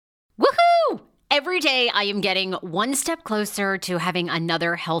Every day I am getting one step closer to having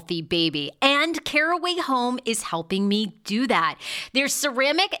another healthy baby, and Caraway Home is helping me do that. Their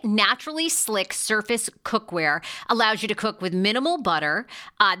ceramic, naturally slick surface cookware allows you to cook with minimal butter.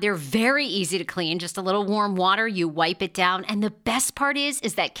 They're very easy to clean, just a little warm water, you wipe it down. And the best part is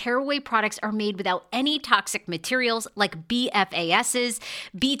that Caraway products are made without any toxic materials like BFASs,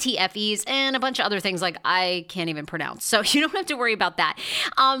 BTFEs, and a bunch of other things like I can't even pronounce. So you don't have to worry about that.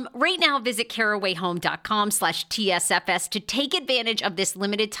 Right now, visit carawayhome.com/TSFS to take advantage of this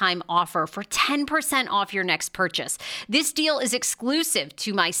limited time offer for 10% off your next purchase. This deal is exclusive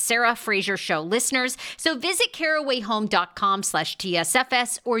to my Sarah Fraser Show listeners. So visit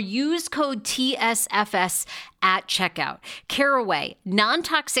carawayhome.com/TSFS or use code TSFS at checkout. Caraway,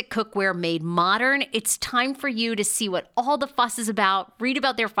 non-toxic cookware made modern. It's time for you to see what all the fuss is about, read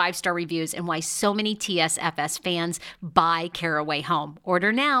about their 5-star reviews, and why so many TSFS fans buy Caraway Home.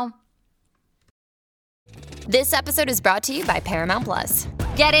 Order now. This episode is brought to you by Paramount Plus.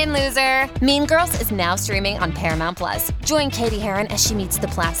 Get in, loser! Mean Girls is now streaming on Paramount Plus. Join Katie Heron as she meets the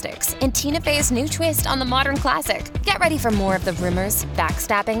plastics in Tina Fey's new twist on the modern classic. Get ready for more of the rumors,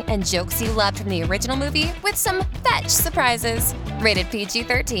 backstabbing, and jokes you loved from the original movie with some fetch surprises. Rated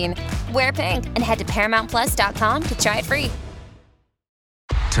PG-13. Wear pink and head to ParamountPlus.com to try it free.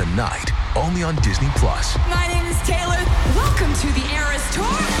 Tonight, only on Disney Plus. My name is Taylor. Welcome to the Eras Tour.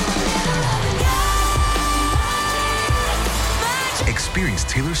 Experience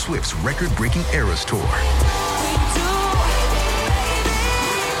Taylor Swift's record-breaking Eras Tour.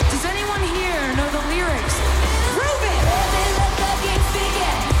 Does anyone here know the lyrics? Prove it!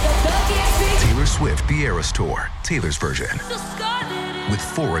 Taylor Swift, the Eras Tour, Taylor's version. With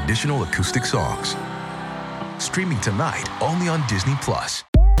 4 additional acoustic songs. Streaming tonight, only on Disney Plus.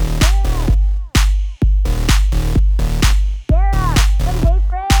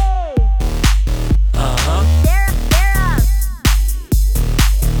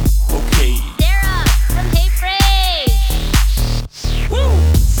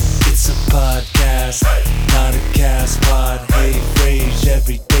 Not a cast pod, hey, Frase.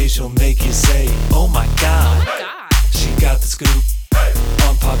 Every day she'll make you say, oh my God. She got the scoop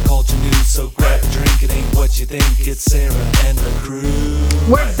on pop culture news, so grab a drink. It ain't what you think, it's Sarah and the crew.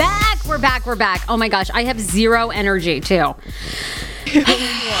 We're back. Oh my gosh, I have zero energy too.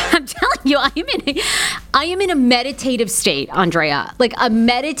 I'm telling you, I am in a meditative state, Andrea. Like a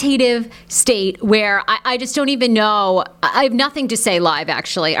meditative state where I just don't even know. I have nothing to say live,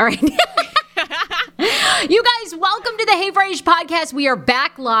 actually. All right. You guys, welcome to the Hey Frase podcast. We are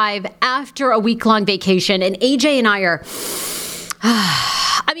back live after a week-long vacation, and AJ and I are,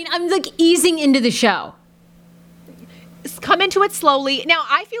 I'm like easing into the show. Come into it slowly. Now,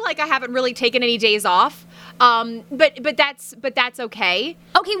 I feel like I haven't really taken any days off. But that's okay.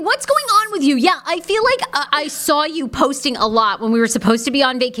 Okay, what's going on with you? Yeah, I feel like I saw you posting a lot when we were supposed to be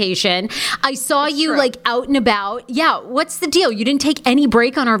on vacation. I saw you true. Like out and about. Yeah, what's the deal? You didn't take any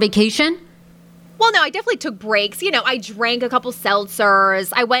break on our vacation? Well, no, I definitely took breaks. You know, I drank a couple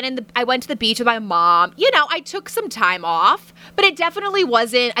seltzers. I went to the beach with my mom. You know, I took some time off, but it definitely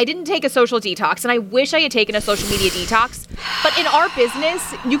wasn't. I didn't take a social detox, and I wish I had taken a social media detox. But in our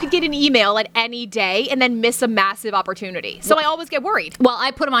business, you could get an email at any day and then miss a massive opportunity. So I always get worried. Well,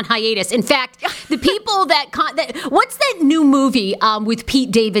 I put them on hiatus. In fact, the people that what's that new movie with Pete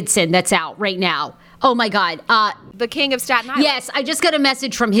Davidson that's out right now? Oh my God. The King of Staten Island. Yes, I just got a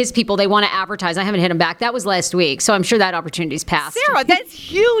message from his people. They want to advertise. I haven't hit them back. That was last week, so I'm sure that opportunity's passed. Sarah, that's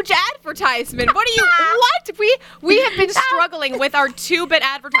huge advertisement. What? We have been struggling with our 2-bit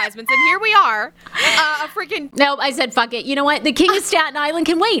advertisements, and here we are. No, I said, fuck it. You know what? The King of Staten Island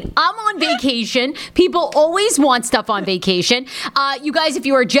can wait. I'm on vacation. People always want stuff on vacation. You guys, if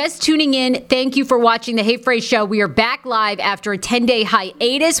you are just tuning in, thank you for watching the Hey Frase Show. We are back live after a 10-day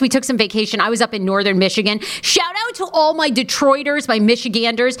hiatus. We took some vacation. I was up in northern Michigan. Shout out to all my Detroiters, my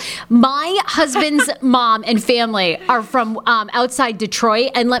Michiganders. My husband's mom and family are from outside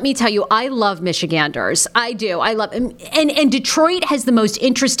Detroit. And let me tell you, I love Michiganders. I do. I love them. And Detroit has the most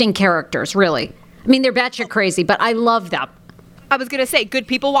interesting characters, really. I mean, they're batshit crazy, but I love them. I was going to say, good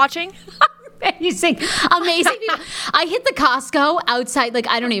people watching? Amazing people. I hit the Costco outside, like,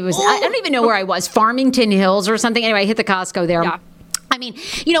 I don't even know where I was, Farmington Hills or something. Anyway, I hit the Costco there. Yeah. I mean,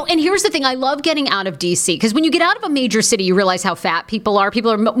 you know, and here's the thing. I love getting out of D.C. because when you get out of a major city, you realize how fat people are.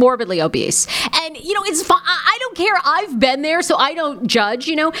 People are morbidly obese. And, you know, it's fun. I don't care. I've been there, so I don't judge,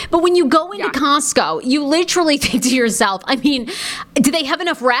 you know. But when you go into Costco, you literally think to yourself, I mean, do they have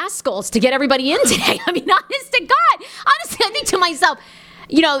enough rascals to get everybody in today? I mean, honest to God. Honestly, I think to myself,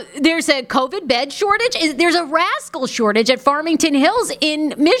 there's a COVID bed shortage. There's a rascal shortage at Farmington Hills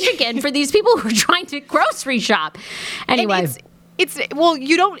in Michigan for these people who are trying to grocery shop. Anyway.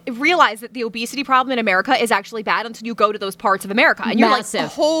 You don't realize that the obesity problem in America is actually bad until you go to those parts of America. And you're massive.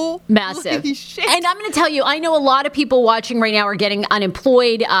 Like, holy shit. And I'm going to tell you, I know a lot of people watching right now are getting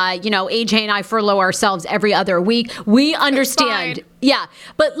unemployed. AJ and I furlough ourselves every other week. We understand. Yeah.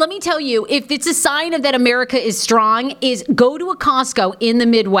 But let me tell you, if it's a sign of that America is strong, is go to a Costco in the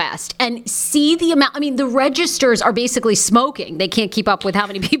Midwest and see the amount. I mean, the registers are basically smoking. They can't keep up with how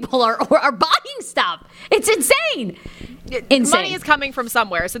many people are buying stuff. It's insane. Money is coming from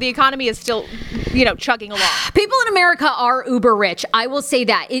somewhere, so the economy is still, chugging along. People in America are uber rich. I will say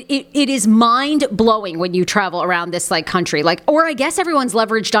that. It is mind blowing when you travel around this country. Or I guess everyone's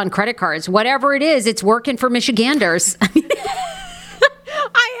leveraged on credit cards. Whatever it is, it's working for Michiganders.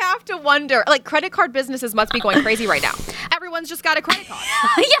 I have to wonder, credit card businesses must be going crazy right now. Everyone's just got a credit card.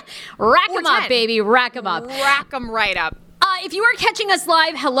 Yeah, rack them up, baby, rack them up. Rack them right up. If you are catching us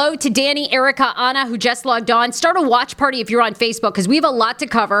live, hello to Danny, Erica, Anna, who just logged on. Start a watch party if you're on Facebook, because we have a lot to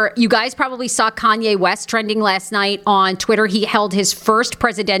cover. You guys probably saw Kanye West trending last night on Twitter. He held his first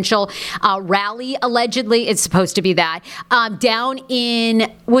presidential rally, allegedly. It's supposed to be that. Down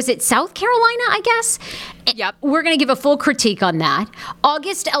in, was it South Carolina, I guess? Yep. We're going to give a full critique on that.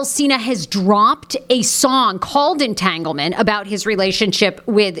 August Alsina has dropped a song called Entanglement about his relationship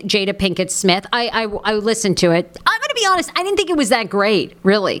with Jada Pinkett Smith. I listened to it. I'm going to be honest, I didn't think it was that great,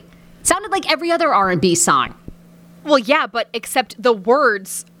 really. It sounded like every other R&B song. Well, yeah, but except the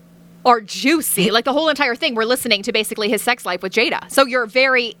words are juicy. The whole entire thing, we're listening to basically his sex life with Jada. So you're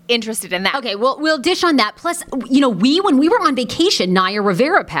very interested in that. Okay, well, we'll dish on that. Plus, when we were on vacation, Naya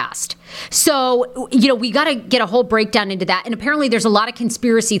Rivera passed. So, we got to get a whole breakdown into that. And apparently there's a lot of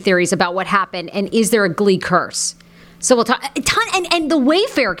conspiracy theories about what happened. And is there a Glee curse? So we'll talk a ton. And the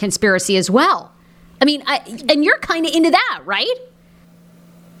Wayfair conspiracy as well. I mean, and you're kind of into that, right?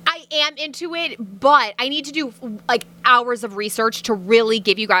 I am into it, but I need to do hours of research to really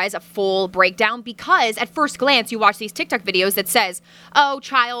give you guys a full breakdown, because at first glance you watch these TikTok videos that says,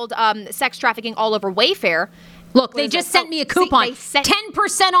 child sex trafficking all over Wayfair. Look, they just sent me a coupon.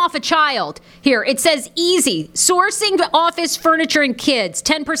 10% off a child. Here, it says easy. Sourcing office furniture and kids.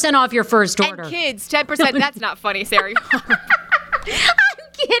 10% off your first order. And kids, 10%. That's not funny, Sarah. I'm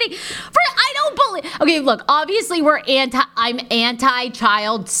kidding. I don't believe. Okay, look. Obviously, I'm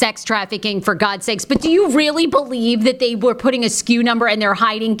anti-child sex trafficking, for God's sakes. But do you really believe that they were putting a SKU number and they're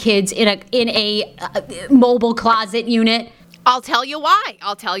hiding kids in a mobile closet unit? I'll tell you why.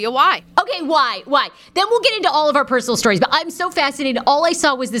 Okay, why? Then we'll get into all of our personal stories. But I'm so fascinated. All I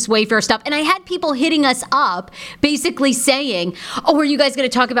saw was this Wayfair stuff. And I had people hitting us up basically saying, are you guys going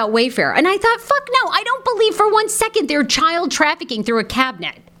to talk about Wayfair? And I thought, fuck no. I don't believe for 1 second they're child trafficking through a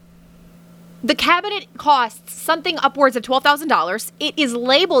cabinet. The cabinet costs something upwards of $12,000. It is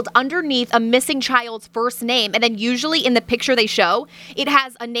labeled underneath a missing child's first name. And then usually in the picture they show, it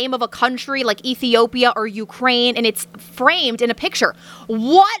has a name of a country like Ethiopia or Ukraine, and it's framed in a picture.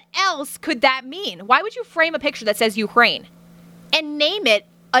 What else could that mean? Why would you frame a picture that says Ukraine and name it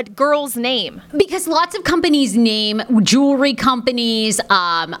a girl's name? Because lots of companies name jewelry companies,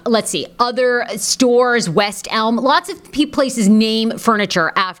 other stores, West Elm, lots of places name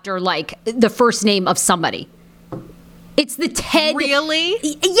furniture after the first name of somebody. It's the Ted. Really?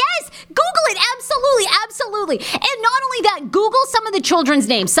 Yes. Google it. Absolutely. And not only that, Google some of the children's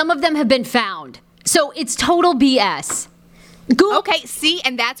names. Some of them have been found. So it's total BS. Okay, see,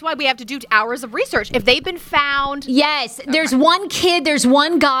 and that's why we have to do hours of research. If they've been found... Yes, there's one kid, there's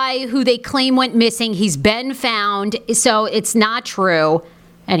one guy who they claim went missing. He's been found, so it's not true.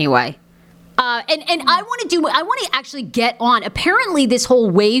 Anyway. And I want to actually get on. Apparently, this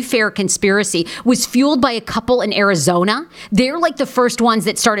whole Wayfair conspiracy was fueled by a couple in Arizona. They're the first ones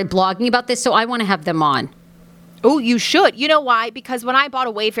that started blogging about this, so I want to have them on. Oh, you should. You know why? Because when I bought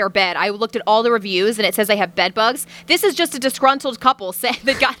a Wayfair bed, I looked at all the reviews and it says they have bed bugs. This is just a disgruntled couple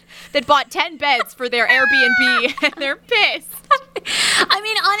that bought 10 beds for their Airbnb and they're pissed.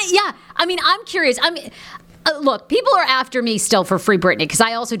 I'm curious. Look, people are after me still for Free Britney, because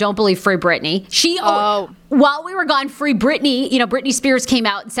I also don't believe Free Britney. While we were gone, Free Britney, Britney Spears came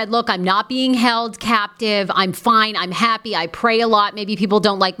out and said, look, I'm not being held captive. I'm fine. I'm happy. I pray a lot. Maybe people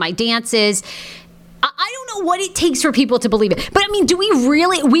don't like my dances. I don't know what it takes for people to believe it. But do we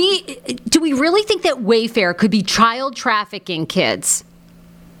really think that Wayfair could be child trafficking kids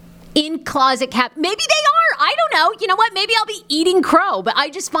in closet cap? Maybe they are. I don't know. You know what? Maybe I'll be eating crow, but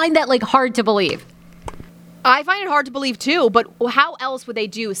I just find that hard to believe. I find it hard to believe too, but how else would they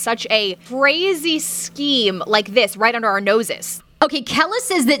do such a crazy scheme like this right under our noses? Okay, Kella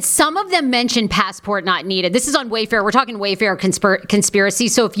says that some of them mention passport not needed. This is on Wayfair. We're talking Wayfair conspiracy.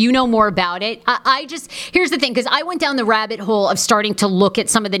 So if you know more about it, here's the thing, because I went down the rabbit hole of starting to look at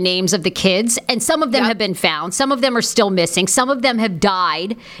some of the names of the kids, and some of them have been found. Some of them are still missing. Some of them have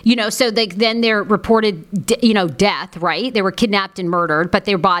died, so then they're reported, death, right? They were kidnapped and murdered, but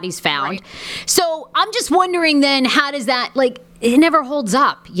their bodies found. Right. So I'm just wondering then, how does that, it never holds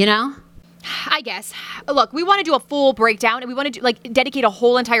up, I guess. Look, we want to do a full breakdown, and we want to dedicate a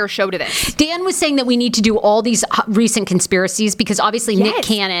whole entire show to this. Dan was saying that we need to do all these recent conspiracies because obviously Nick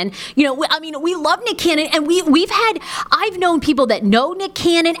Cannon, we love Nick Cannon, and I've known people that know Nick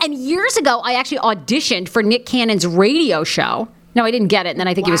Cannon, and years ago I actually auditioned for Nick Cannon's radio show. No, I didn't get it, and then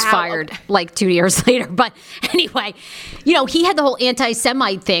I think he was fired 2 years later. But anyway, he had the whole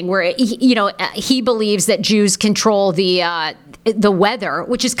anti-Semite thing where he believes that Jews control the weather,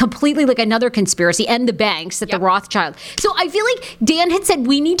 which is completely another conspiracy, and the banks at the Rothschild. So I feel like Dan had said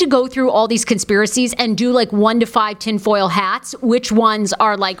we need to go through all these conspiracies and do 1 to 5 tinfoil hats. Which ones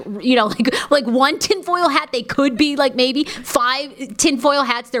are one tinfoil hat, they could be maybe 5 tinfoil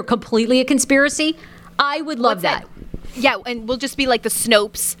hats, they're completely a conspiracy. I would love that. Yeah, and we'll just be like the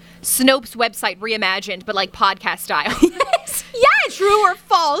Snopes website reimagined, but podcast style. Yes. True or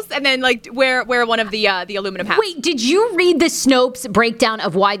false, and then wear one of the aluminum hats. Wait, did you read the Snopes breakdown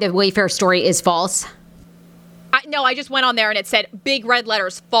of why the Wayfair story is false? No, I just went on there and it said big red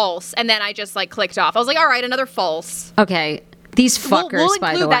letters false, and then I just clicked off. I was like, all right, another false. Okay. These fuckers, we'll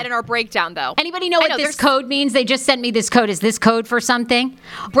by the way. include that in our breakdown, though. Anybody know what this code means? They just sent me this code. Is this code for something?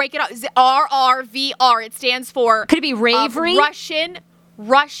 Break it up. RRVR. It stands for... Could it be Ravery?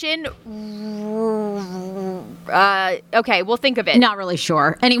 Russian. Okay, we'll think of it. Not really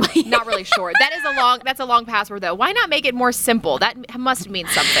sure. Anyway. Not really sure. That's a long password, though. Why not make it more simple? That must mean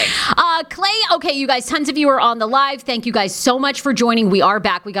something. Clay, okay, you guys, tons of you are on the live. Thank you guys so much for joining. We are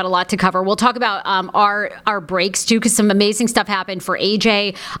back. We got a lot to cover. We'll talk about our breaks, too, because some amazing stuff happened for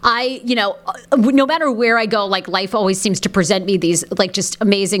AJ. No matter where I go, life always seems to present me these, just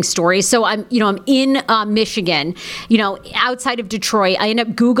amazing stories. So I'm in Michigan, outside of Detroit. I end up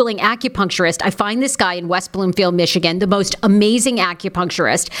Googling acupuncturist. I find this guy in West Bloomfield, Michigan, the most amazing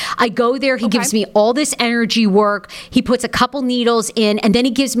acupuncturist. I go there. He gives me all this energy work. He puts a couple needles in, and then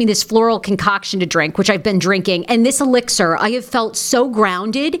he gives me this floral concoction to drink, which I've been drinking. And this elixir, I have felt so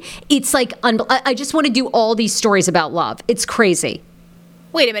grounded. It's I just want to do all these stories about love. It's crazy.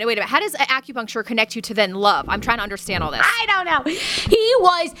 Wait a minute. How does acupuncture connect you to then love? I'm trying to understand all this. I don't know.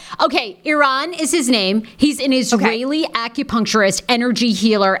 Iran is his name. He's an Israeli acupuncturist, energy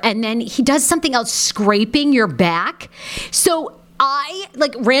healer, and then he does something else, scraping your back. So I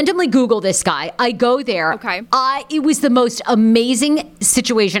randomly Google this guy. I go there. Okay. It was the most amazing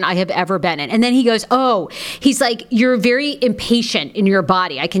situation I have ever been in. And then he goes, he's like, you're very impatient in your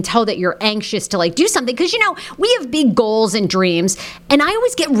body. I can tell that you're anxious to do something. Because, we have big goals and dreams. And I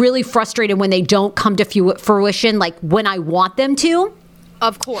always get really frustrated when they don't come to fruition, when I want them to.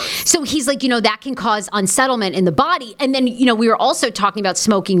 Of course. So he's like, that can cause unsettlement in the body. And then, we were also talking about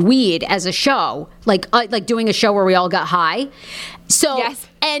smoking weed as a show, like doing a show where we all got high. So, yes.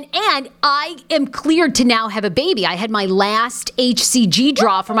 And I am cleared to now have a baby. I had my last HCG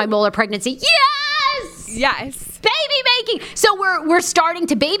draw for my molar pregnancy. Yes. Baby making. So we're starting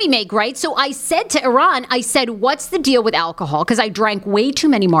to baby make, right? So I said to Iran, what's the deal with alcohol? Because I drank way too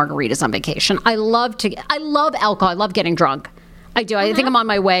many margaritas on vacation. I love alcohol. I love getting drunk. I do. I think I'm on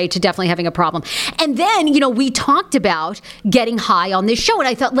my way to definitely having a problem. And then, we talked about getting high on this show. And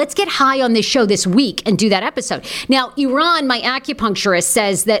I thought, let's get high on this show this week and do that episode. Now, Iran, my acupuncturist,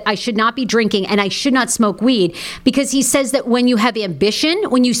 says that I should not be drinking and I should not smoke weed because he says that when you have ambition,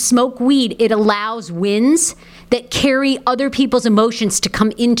 when you smoke weed, it allows winds that carry other people's emotions to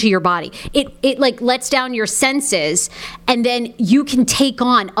come into your body. It lets down your senses, and then you can take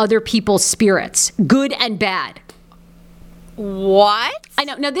on other people's spirits, good and bad. What? I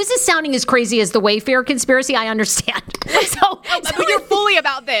know. Now, this is sounding as crazy as the Wayfair conspiracy. I understand. So you're fully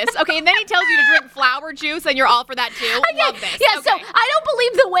about this. Okay, and then he tells you to drink flower juice, and you're all for that too. Love this. Yeah, okay. So I don't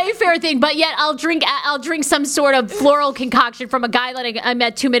believe the Wayfair thing, but yet I'll drink some sort of floral concoction from a guy that I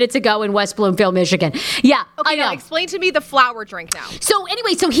met 2 minutes ago in West Bloomfield, Michigan. Yeah, okay, I know. Now explain to me the flower drink now. So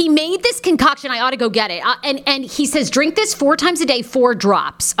anyway, he made this concoction. I ought to go get it. And he says, drink this 4 times a day, 4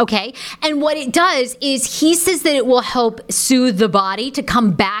 drops, okay? And what it does is he says that it will help soothe the body to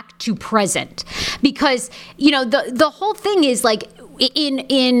come back to present. Because, the whole thing is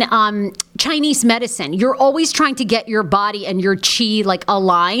in Chinese medicine. You're always trying to get your body and your chi like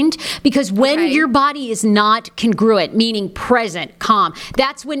aligned, because when your body is not congruent, meaning present, calm,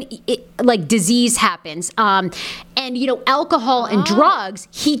 that's when like disease happens. And alcohol and drugs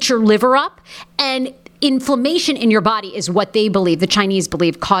heat your liver up, and inflammation in your body is what they believe, the Chinese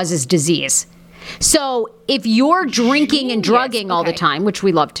believe, causes disease. So if you're drinking and drugging all the time, which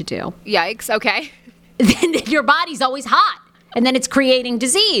we love to do. Yikes, okay. Then your body's always hot, and then it's creating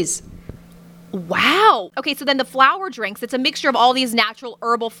disease. Wow. Okay, so then the flower drinks, it's a mixture of all these natural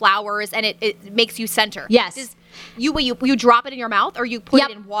herbal flowers, and it makes you center. Yes. You drop it in your mouth, or you put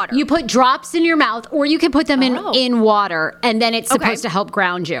it in water? You put drops in your mouth, or you can put them in water, and then it's supposed to help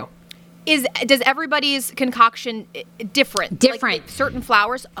ground you. Does everybody's concoction different? Different. Like certain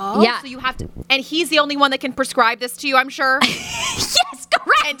flowers? Oh, yeah. So you have to, and he's the only one that can prescribe this to you, I'm sure? Yes,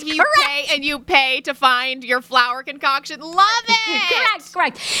 correct. And you pay to find your flower concoction. Love it.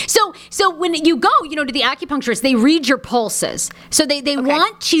 Correct. So when you go, to the acupuncturist, they read your pulses. So they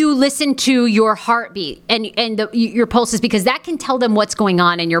want to listen to your heartbeat and your pulses, because that can tell them what's going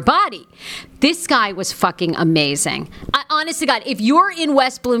on in your body. This guy was fucking amazing. Honest to God, if you're in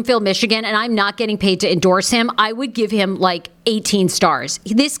West Bloomfield, Michigan, and I'm not getting paid to endorse him, I would give him like 18 stars.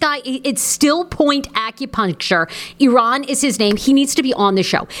 This guy, it's Still Point Acupuncture. Iran is his name. He needs to be on the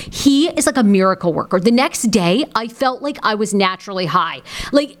show. He is like a miracle worker. The next day, I felt like I was naturally high.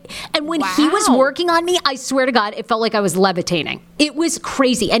 And when he was working on me, I swear to God, it felt like I was levitating. It was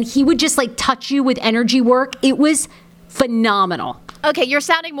crazy. And he would just like touch you with energy work. It was phenomenal. Okay, you're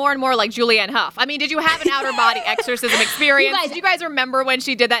sounding more and more like Julianne Hough. I mean, did you have an outer body exorcism experience? Do you guys remember when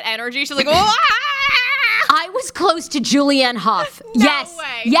she did that energy? She's like, oh, I was close to Julianne Hough. No yes.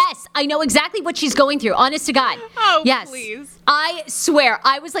 way. Yes. I know exactly what she's going through. Honest to God. Oh, yes. please. I swear,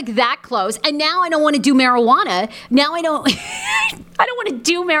 I was like that close. And now I don't want to do marijuana. Now I don't want to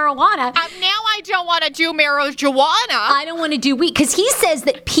do marijuana. Now I don't want to do marijuana. I don't want to do weed. Because he says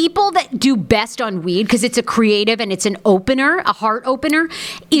that people that do best on weed, because it's a creative and it's an opener, a heart opener,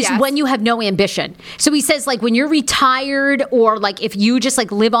 is when you have no ambition. So he says, like, when you're retired, or like if you just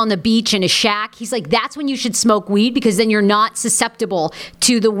like live on the beach in a shack, he's like, that's when you should smoke weed, because then you're not susceptible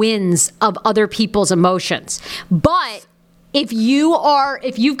to the winds of other people's emotions. But if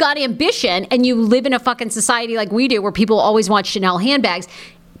you've got ambition and you live in a fucking society like we do, where people always want Chanel handbags,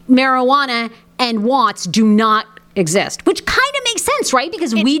 marijuana and wants do not exist, which kind of makes sense, right?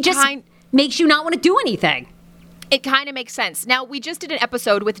 Because weed just makes you not want to do anything. It kind of makes sense. Now, we just did an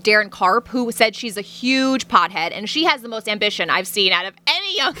episode with Darren Karp, who said she's a huge pothead, and she has the most ambition I've seen out of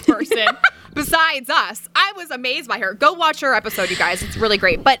any young person besides us. I was amazed by her. Go watch her episode, you guys. It's really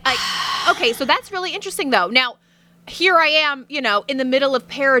great. But, okay, so that's really interesting, though. Now, here I am, in the middle of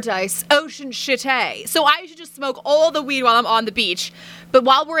paradise, ocean shitty. So I should just smoke all the weed while I'm on the beach. But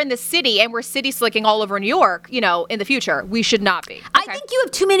while we're in the city and we're city slicking all over New York, in the future, we should not be. Okay. I think you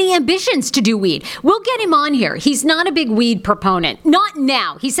have too many ambitions to do weed. We'll get him on here. He's not a big weed proponent. Not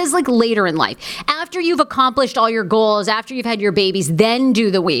now. He says like later in life. After you've accomplished all your goals, after you've had your babies, then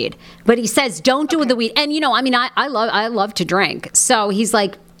do the weed. But he says don't do the weed. And I love to drink. So he's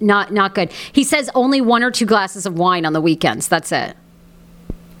like, not good. He says only 1 or 2 glasses of wine on the weekends. That's it.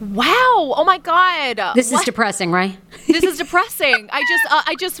 Wow. Oh my God. This is depressing, right? This is depressing.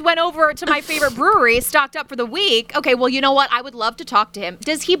 I just went over to my favorite brewery, stocked up for the week. Okay, well, you know what? I would love to talk to him.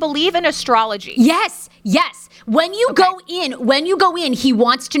 Does he believe in astrology? Yes. When you go in, he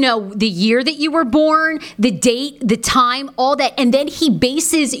wants to know the year that you were born, the date, the time, all that. And then he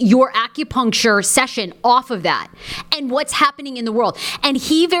bases your acupuncture session off of that and what's happening in the world. And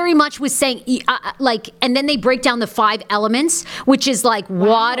he very much was saying, and then they break down the 5 elements, which is like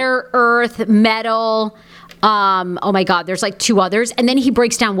water, earth, metal. Oh my God, there's like 2 others. And then he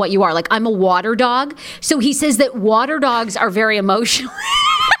breaks down what you are. Like, I'm a water dog. So he says that water dogs are very emotional.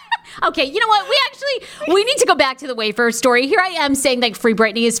 Okay, you know what? We need to go back to the Wayfair story. Here I am saying like Free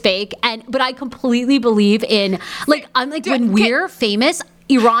Britney is fake, but I completely believe in when we're famous,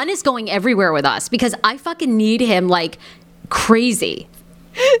 Iran is going everywhere with us because I fucking need him like crazy.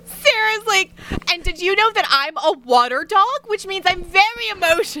 Sarah's like, and did you know that I'm a water dog? Which means I'm very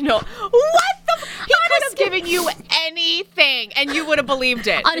emotional. What the? He could have given you anything and you would have believed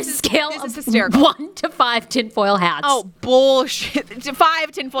it. On a scale this is of hysterical. 1 to 5 tinfoil hats. Oh, bullshit.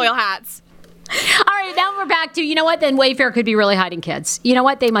 5 tinfoil hats. All right, now we're back to, you know what? Then Wayfair could be really hiding kids. You know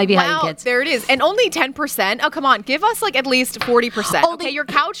what? They might be hiding kids. There it is. And only 10%? Oh, come on. Give us like at least 40%. Okay, your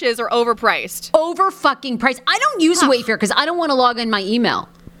couches are overpriced. Over fucking priced. I don't use Wayfair because I don't want to log in my email.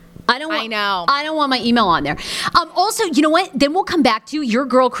 I know. I don't want my email on there. Also, you know what? Then we'll come back to your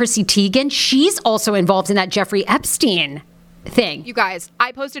girl, Chrissy Teigen. She's also involved in that Jeffrey Epstein. thing. You guys,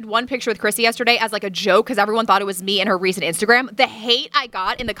 I posted one picture with Chrissy yesterday as like a joke because everyone thought it was me and her recent Instagram. The hate I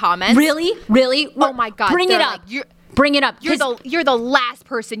got in the comments. Really? Oh my God. Bring it up. Bring it up. You're the last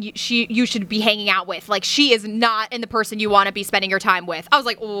person you should be hanging out with. Like, she is not in the person you want to be spending your time with. I was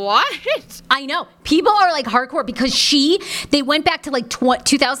like, what? I know. People are like hardcore because they went back to like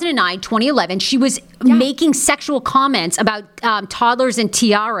 2009, 2011. She was making sexual comments about toddlers and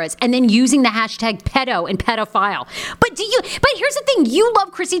tiaras and then using the hashtag pedo and pedophile. But here's the thing. You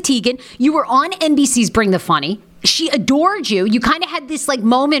love Chrissy Teigen. You were on NBC's Bring the Funny. She adored you. You kind of had this like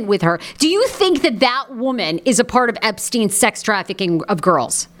moment with her. Do you think that woman is a part of Epstein's sex trafficking of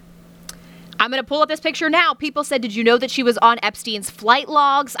girls? I'm going to pull up this picture now. People said, did you know that she was on Epstein's flight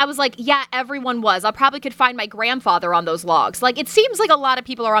logs? I was like, yeah, everyone was. I probably could find my grandfather on those logs. Like, it seems like a lot of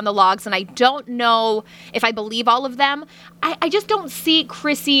people are on the logs, and I don't know if I believe all of them. I just don't see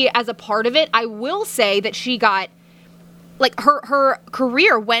Chrissy as a part of it. I will say that she got... like her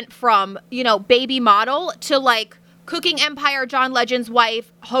career went from, baby model to like Cooking Empire, John Legend's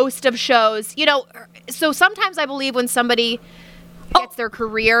wife, host of shows, so sometimes I believe when somebody gets their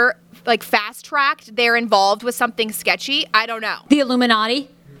career like fast tracked, they're involved with something sketchy. I don't know. The Illuminati?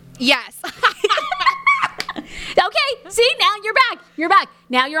 Yes. Okay, see, now you're back.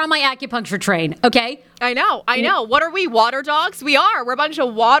 Now you're on my acupuncture train, okay? I know. What are we, water dogs? We are. We're a bunch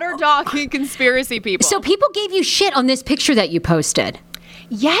of water dog conspiracy people. So people gave you shit on this picture that you posted.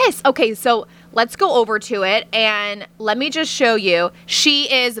 Yes. Okay, so let's go over to it, and let me just show you.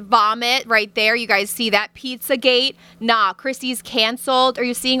 She is vomit right there. You guys see that? Pizzagate. Nah, Chrissy's canceled. Are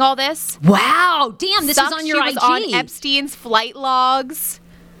you seeing all this? Wow. Damn, this is on your IG. She was on Epstein's flight logs.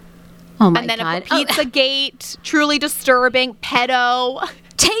 Oh my God. And then God. Pizzagate, truly disturbing, pedo.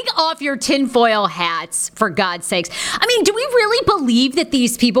 Take off your tinfoil hats, for God's sakes. I mean, do we really believe that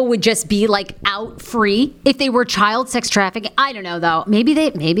these people would just be like out free if they were child sex trafficking? I don't know, though.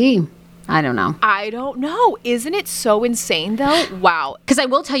 Maybe. I don't know. I don't know. Isn't it so insane, though? Wow. Because I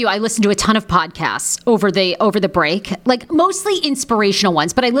will tell you, I listened to a ton of podcasts over the break, like mostly inspirational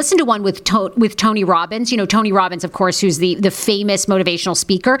ones. But I listened to one with Tony Robbins. You know, Tony Robbins, of course, who's the famous motivational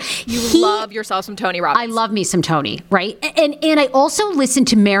speaker. You love yourself some Tony Robbins. I love me some Tony, right? And I also listened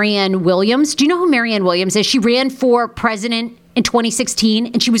to Marianne Williams. Do you know who Marianne Williams is? She ran for president in 2016,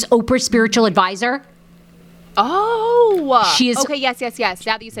 and she was Oprah's spiritual advisor. Oh, she is okay. Yes. Now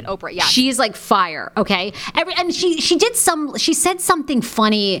that you said Oprah, yeah, she is like fire. Okay, and she said something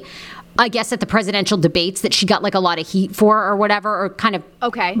funny, I guess, at the presidential debates that she got like a lot of heat for or whatever, or kind of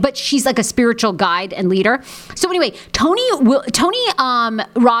okay. But she's like a spiritual guide and leader. So anyway, Tony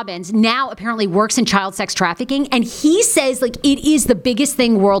Robbins now apparently works in child sex trafficking, and he says like it is the biggest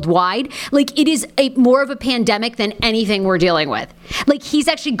thing worldwide. Like it is more of a pandemic than anything we're dealing with. Like he's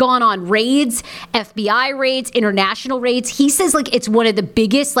actually gone on raids, FBI raids, international raids. He says like it's one of the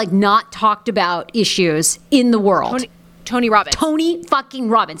biggest like not talked about issues in the world. Tony Robbins. Tony fucking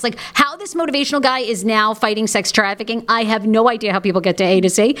Robbins. Like how this motivational guy is now fighting sex trafficking, I have no idea how people get to A to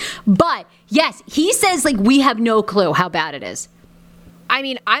C. But yes, he says like we have no clue how bad it is. I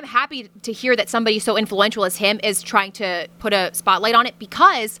mean, I'm happy to hear that somebody so influential as him is trying to put a spotlight on it,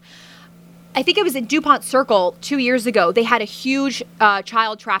 because I think it was in DuPont Circle 2 years ago. They had a huge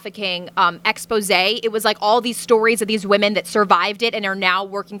child trafficking expose. It was like all these stories of these women that survived it and are now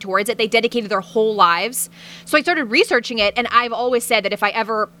working towards it. They dedicated their whole lives. So I started researching it, and I've always said that if I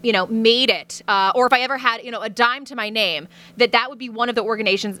ever, made it, or if I ever had, a dime to my name, that would be one of the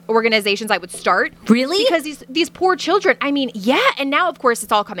organizations I would start. Really? Because these poor children. I mean, yeah. And now, of course,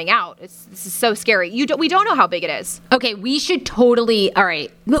 it's all coming out. This is so scary. We don't know how big it is. Okay, we should totally. All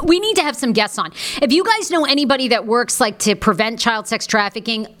right, we need to have some guests on. If you guys know anybody that works like to prevent child sex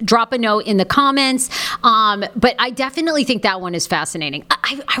trafficking, drop a note in the comments. But I definitely think that one is fascinating.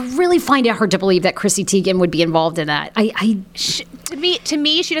 I really find it hard to believe that Chrissy Teigen would be involved in that. To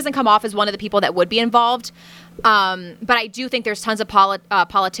me, she doesn't come off as one of the people that would be involved. But I do think there's tons of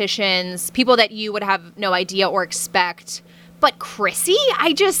politicians, people that you would have no idea or expect. But Chrissy, Well,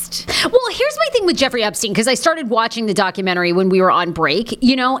 here's my thing with Jeffrey Epstein, because I started watching the documentary when we were on break,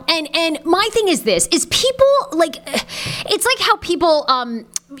 and my thing is this, is people, like, it's like how people,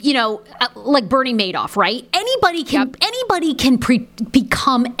 like Bernie Madoff, right? Anybody can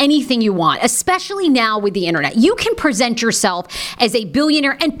become anything you want, especially now with the internet. You can present yourself as a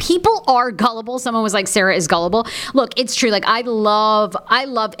billionaire, and people are gullible. Someone was like, Sarah is gullible. Look, it's true. Like, I love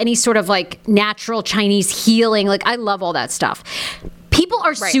any sort of like natural Chinese healing. Like, I love all that stuff. People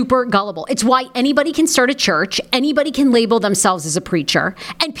are super gullible. It's why anybody can start a church, anybody can label themselves as a preacher,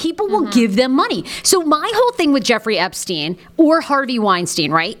 and people will give them money. So my whole thing with Jeffrey Epstein or Harvey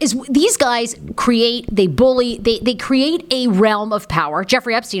Weinstein, right, is these guys they bully, they create a realm of power.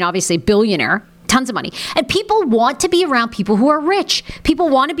 Jeffrey Epstein, obviously, billionaire. Tons of money. And people want to be around people who are rich. People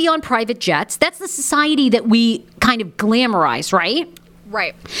want to be on private jets. That's the society that we kind of glamorize, right?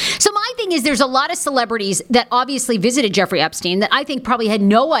 Right. So my thing is there's a lot of celebrities that obviously visited Jeffrey Epstein that I think probably had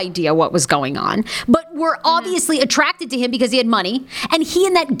no idea what was going on, but were obviously attracted to him because he had money. And he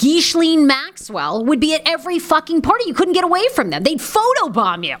and that Ghislaine Maxwell would be at every fucking party. You couldn't get away from them. They'd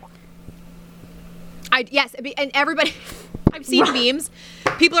photobomb you. Yes, and everybody... I've seen memes.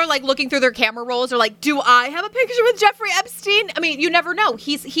 People are like looking through their camera rolls. Are like, do I have a picture with Jeffrey Epstein? I mean, you never know.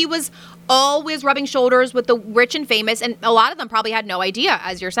 He was always rubbing shoulders with the rich and famous, and a lot of them probably had no idea,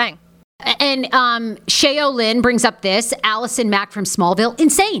 as you're saying. And Sheo Lin brings up this, Allison Mack from Smallville.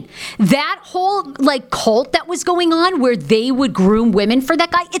 Insane. That whole like cult that was going on where they would groom women for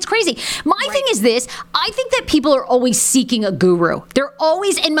that guy. It's crazy. My thing is this. I think that people are always seeking a guru. They're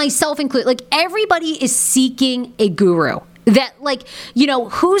always, and myself included, like everybody is seeking a guru. That like, you know,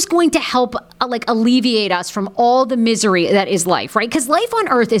 who's going to help like alleviate us from all the misery that is life, right? Because life on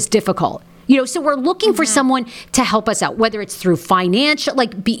earth is difficult. You know, so we're looking for someone to help us out, whether it's through financial,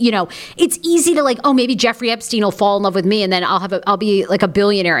 like, it's easy to like, oh, maybe Jeffrey Epstein will fall in love with me and then I'll be like a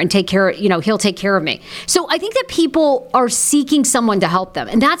billionaire and take care, he'll take care of me. So I think that people are seeking someone to help them.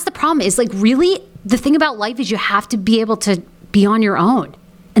 And that's the problem is like, really, the thing about life is you have to be able to be on your own.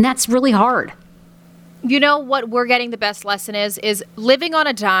 And that's really hard. You know what we're getting the best lesson is living on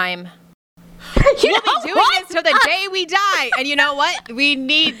a dime. We'll be doing this till the day we die. And you know what? We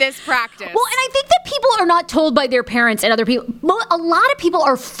need this practice. Well, and I think that people are not told by their parents and other people. A lot of people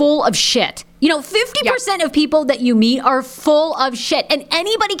are full of shit. 50% of people that you meet are full of shit. And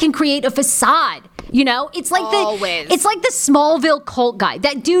anybody can create a facade. It's like it's like the Smallville cult guy.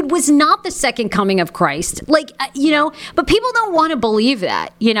 That dude was not the second coming of Christ. But people don't want to believe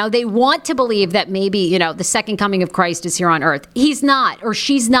that. They want to believe that maybe, the second coming of Christ is here on earth. He's not, or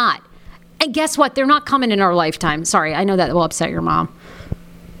she's not. And guess what? They're not coming in our lifetime. Sorry, I know that will upset your mom.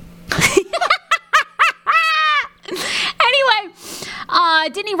 Anyway,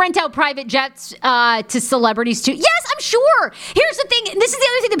 didn't he rent out private jets to celebrities too? Yes, I'm sure. Here's the thing. This is the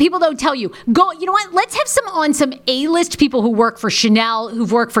other thing that people don't tell you. You know what? Let's have some A-list people who work for Chanel,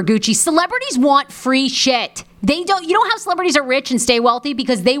 who've worked for Gucci. Celebrities want free shit. They don't. You know how celebrities are rich and stay wealthy?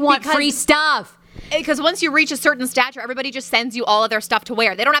 Because they want free stuff. Because once you reach a certain stature, everybody just sends you all of their stuff to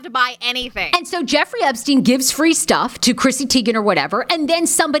wear. They don't have to buy anything. And so Jeffrey Epstein gives free stuff to Chrissy Teigen or whatever, and then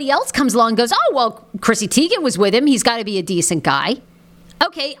somebody else comes along and goes, oh, well, Chrissy Teigen was with him. He's got to be a decent guy.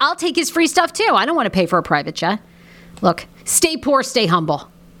 Okay, I'll take his free stuff too. I don't want to pay for a private jet. Look, stay poor, stay humble.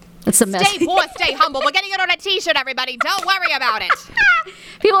 That's the message. Stay poor, stay humble. We're getting it on a t-shirt, everybody. Don't worry about it.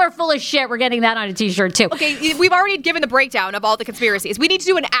 People are full of shit. We're getting that on a t-shirt too. Okay, we've already given the breakdown of all the conspiracies. We need to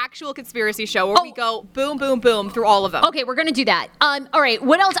do an actual conspiracy show where we go boom, boom, boom through all of them. Okay, we're going to do that. All right,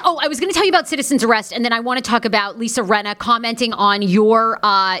 what else? Oh, I was going to tell you about citizen's arrest, and then I want to talk about Lisa Rinna commenting on your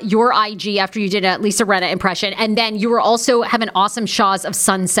IG after you did a Lisa Rinna impression, and then you were also have an awesome Shaws of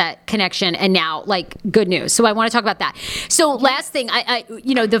Sunset connection, and now like good news. So I want to talk about that. So last thing,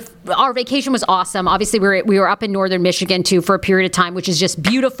 our vacation was awesome. Obviously, we were up in northern Michigan too for a period of time, which is just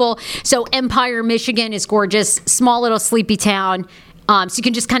beautiful. So Empire, Michigan is gorgeous, small little sleepy town. So you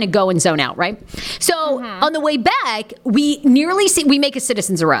can just kind of go and zone out, right? So on the way back, we make a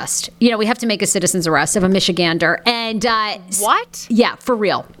citizen's arrest. We have to make a citizen's arrest of a Michigander. And what? Yeah, for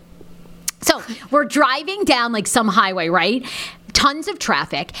real. So we're driving down like some highway, right? Tons of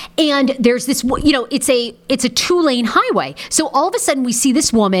traffic, and there's this, it's a 2-lane highway. So all of a sudden we see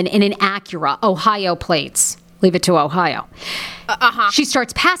this woman in an Acura, Ohio plates. Leave it to Ohio. She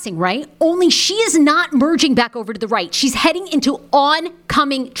starts passing, right? Only she is not merging back over to the right. She's heading into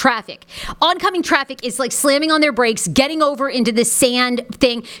oncoming traffic. Oncoming traffic is like slamming on their brakes, getting over into the sand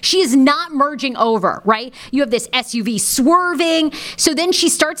thing. She is not merging over, right? You have this SUV swerving. So then she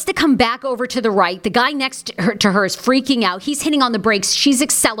starts to come back over to the right. The guy next to her is freaking out. He's hitting on the brakes. She's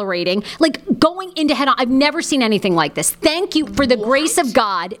accelerating, like going into head on. I've never seen anything like this. Thank you for the grace of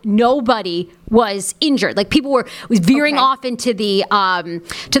God. Nobody was injured. Like people was veering off into the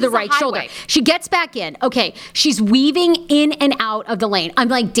right shoulder. She gets back in. Okay, she's weaving in and out of the lane. I'm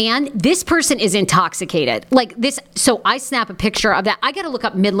like, Dan, this person is intoxicated. Like this. So I snap a picture of that. I got to look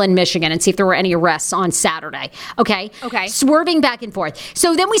up Midland, Michigan, and see if there were any arrests on Saturday. Okay. Swerving back and forth.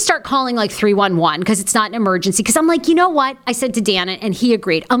 So then we start calling like 311 because it's not an emergency. Because I'm like, you know what? I said to Dan, and he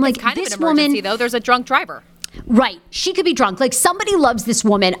agreed. I'm like, kind this of an emergency, woman, though. There's a drunk driver. Right. She could be drunk. Like, somebody loves this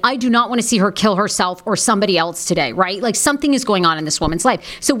woman. I do not want to see her kill herself or somebody else today, right? Like, something is going on in this woman's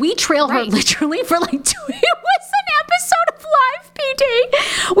life. So we trail her literally for like 2. It was an episode of Live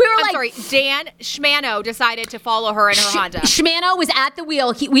PD. We were sorry, Dan Schmano decided to follow her in her Honda. Schmano was at the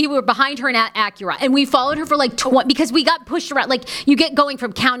wheel. We were behind her in Acura, and we followed her for like 20 because we got pushed around. Like, you get going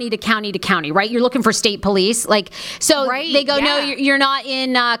from county to county to county, right? You're looking for state police. Like, so they go, no, you're not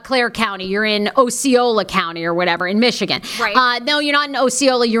in Clare County. You're in Osceola County or whatever in Michigan. Right. No, you're not in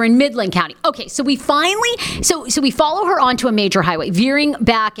Osceola. You're in Midland County. Okay, so we finally, so we follow her onto a major highway, veering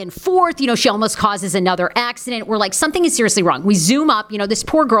back and forth. You know, she almost causes another accident. We're like, something is seriously wrong. We zoom up. You know, this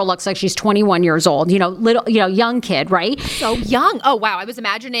poor girl looks like she's 21 years old. You know, young kid, right? So young. Oh, wow. I was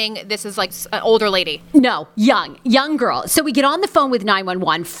imagining this is like an older lady. No, young girl. So we get on the phone with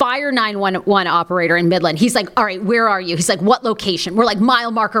 911, fire 911 operator in Midland. He's like, all right, where are you? He's like, what location? We're like,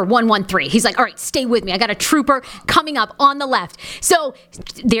 mile marker 113. He's like, all right, stay with me. I got a trooper coming up on the left. So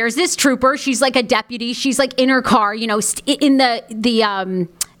there's this trooper. She's like a deputy. She's like in her car, you know, in the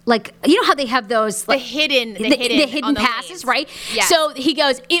like, you know how they have those like, the hidden passes, lanes. right? Yes. So he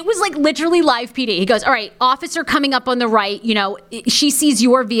goes, it was like literally Live PD. He goes, all right, officer coming up on the right, you know, she sees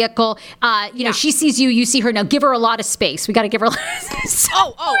your vehicle, you know, she sees you see her. Now give her a lot of space. We got to give her a lot of space.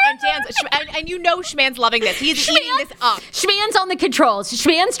 And Dan's, and you know Schman's loving this. He's eating this up. Schman's on the controls.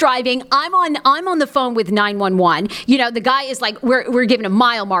 Schman's driving. I'm on the phone with 911. You know, the guy is like, we're giving a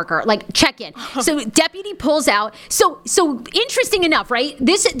mile marker, like check in. So deputy pulls out. So interesting enough, right?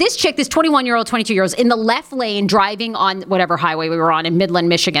 This chick, this 21-year-old, 22-year-old, in the left lane driving on whatever highway we were on in Midland,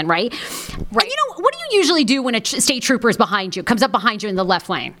 Michigan, right? Right. And you know, what do you usually do when a state trooper is behind you, comes up behind you in the left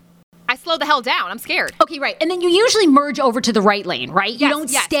lane? I slow the hell down. I'm scared. Okay, right. And then you usually merge over to the right lane, right? You don't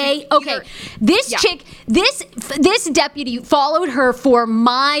stay. Okay. This chick, this deputy followed her for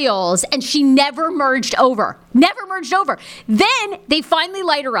miles and she never merged over. Never merged over. Then they finally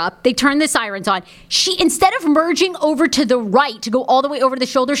light her up. They turn the sirens on. She, instead of merging over to the right to go all the way over to the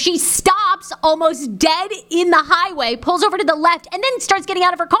shoulder, she stops almost dead in the highway, pulls over to the left, and then starts getting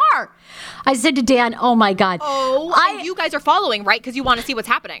out of her car. I said to Dan, oh my God. You guys are following, right? Because you want to see what's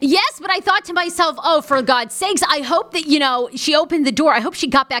happening. Yes, but I thought to myself, oh, for God's sakes, I hope that, you know, she opened the door. I hope she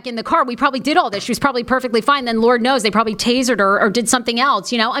got back in the car. We probably did all this. She was probably perfectly fine. Then Lord knows they probably tasered her or did something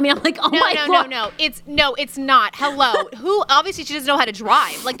else, you know? I mean, I'm like, oh my God. No. It's not. Hello. Who, obviously she doesn't know how to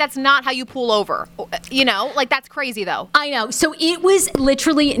drive. Like, that's not how you pull over. You know, like, that's crazy though. I know. So it was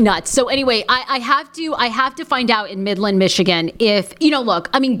literally nuts. So anyway, I have to find out in Midland, Michigan if, you know, look,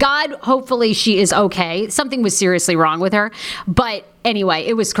 I mean, God, hopefully she is okay. Something was seriously wrong with her. But anyway,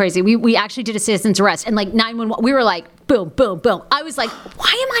 it was crazy. We actually did a citizen's arrest and like 911, we were like, boom, boom, boom. I was like, why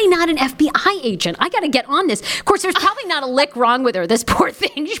am I not an FBI agent? I got to get on this. Of course, there's probably not a lick wrong with her, this poor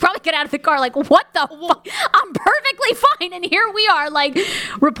thing. She probably get out of the car like, what the fuck? I'm perfectly fine. And here we are like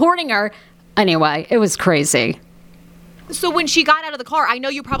reporting her. Anyway, it was crazy. So when she got out of the car, I know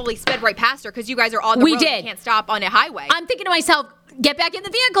you probably sped right past her because you guys are on the road. Did. You can't stop on a highway. I'm thinking to myself, get back in the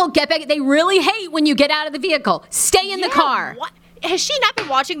vehicle, get back. They really hate when you get out of the vehicle. Stay in the car. What? Has she not been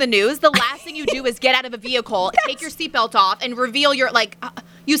watching the news? The last thing you do is get out of a vehicle, take your seatbelt off, and reveal your, like,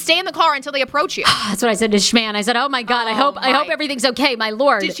 you stay in the car until they approach you. That's what I said to Schman. I said, oh my God, I hope everything's okay, my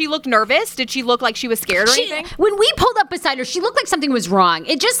Lord. Did she look nervous? Did she look like she was scared or anything? When we pulled up beside her, she looked like something was wrong.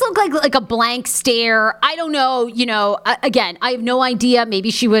 It just looked like a blank stare. I don't know, you know, again, I have no idea.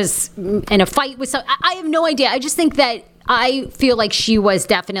 Maybe she was in a fight with some, I have no idea. I just think that I feel like she was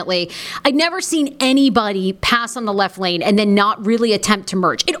definitely, I'd never seen anybody pass on the left lane and then not really attempt to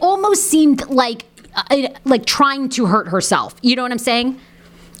merge. It almost seemed like trying to hurt herself. You know what I'm saying?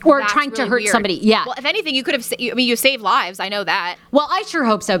 Or That's trying really to hurt weird. somebody. Yeah. Well, if anything, you could have, you saved lives. I know that. Well, I sure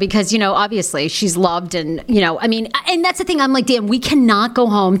hope so because, you know, obviously she's loved and, you know, I mean, and that's the thing. I'm like, damn, we cannot go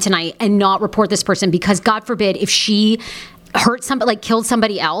home tonight and not report this person because God forbid if she hurt somebody, like killed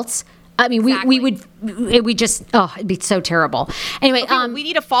somebody else. I mean, Exactly. we just, it'd be so terrible. Anyway, Okay, we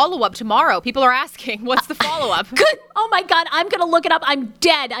need a follow-up tomorrow. People are asking, what's the follow-up? Good. Oh my God, I'm going to look it up. I'm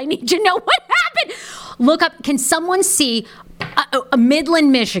dead. I need to know what happened. Look up, can someone see a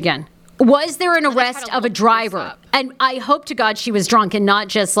Midland, Michigan? Was there an arrest of a driver? And I hope to God she was drunk and not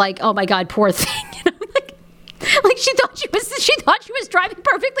just like, oh my God, poor thing. You know, like she thought she was driving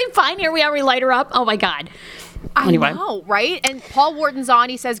perfectly fine. Here we are, we light her up. Oh my God. Anyway. I know, right? And Paul Wharton's on.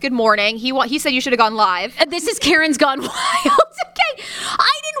 He says, good morning. He said you should have gone live. This is Karen's Gone Wild. Okay,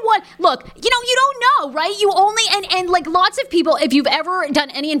 I didn't want, look, you don't know, right? You only, and like lots of people, if you've ever done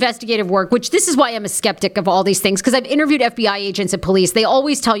any investigative work, which this is why I'm a skeptic of all these things, because I've interviewed FBI agents and police, they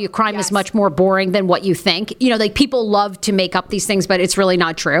always tell you crime is much more boring than what you think. Like people love to make up these things, but it's really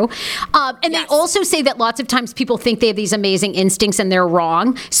not true. And they also say that lots of times people think they have these amazing instincts and they're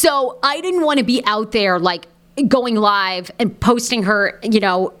wrong. So I didn't want to be out there like going live and posting her,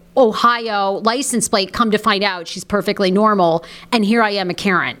 Ohio license plate, come to find out she's perfectly normal, and here I am a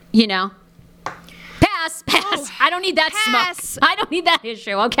Karen, Pass. Oh, I don't need that smoke. I don't need that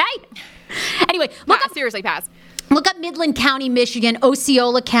issue, okay? Anyway, seriously, pass. Look up Midland County, Michigan,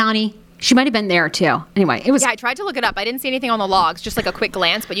 Osceola County. She might have been there too. Anyway, it was. Yeah, I tried to look it up. I didn't see anything on the logs, just like a quick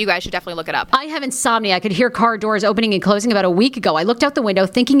glance, but you guys should definitely look it up. I have insomnia. I could hear car doors opening and closing about a week ago. I looked out the window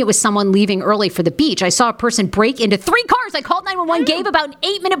thinking it was someone leaving early for the beach. I saw a person break into 3 cars. I called 911, gave about an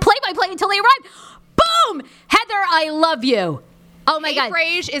 8-minute play-by-play until they arrived. Boom! Heather, I love you. Oh my God.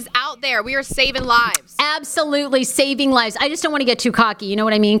 Frase is out there. We are saving lives. Absolutely saving lives. I just don't want to get too cocky. You know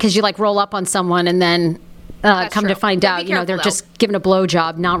what I mean? Because you like roll up on someone and then come to find out, they're just giving a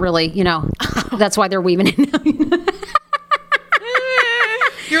blowjob. Not really, That's why they're weaving in.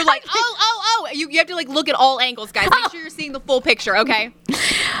 You're like, you have to like look at all angles, guys. Make sure you're seeing the full picture, okay?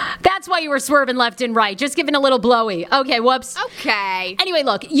 That's why you were swerving left and right, just giving a little blowy. Okay, whoops. Okay. Anyway,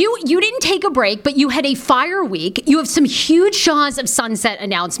 look, you didn't take a break, but you had a fire week. You have some huge Shaws of Sunset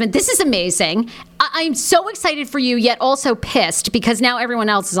announcement. This is amazing. I'm so excited for you, yet also pissed because now everyone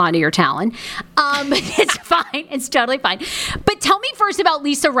else is onto your talent. It's fine. It's totally fine. But tell me first about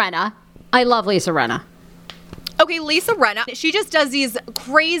Lisa Rinna. I love Lisa Rinna. Okay, Lisa Rinna, she just does these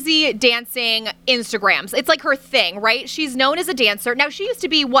crazy dancing Instagrams. It's like her thing, right? She's known as a dancer. Now, she used to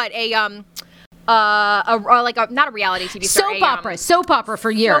be not a reality TV star. Soap opera for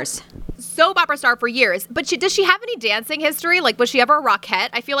years. Soap opera star for years. But does she have any dancing history? Like, was she ever a rockette?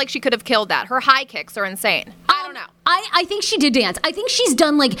 I feel like she could have killed that. Her high kicks are insane. I don't know. I think she did dance. I think she's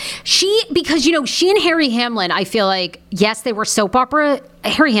done because she and Harry Hamlin, I feel like, yes, they were soap opera.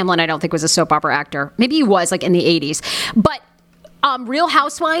 Harry Hamlin, I don't think was a soap opera actor. Maybe he was like in the 80s. But Real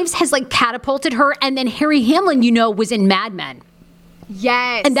Housewives has like catapulted her. And then Harry Hamlin, was in Mad Men.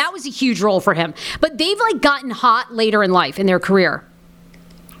 Yes. And that was a huge role for him. But they've like gotten hot later in life in their career.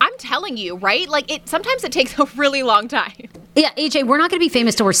 I'm telling you, right? Like sometimes it takes a really long time. Yeah, AJ, we're not going to be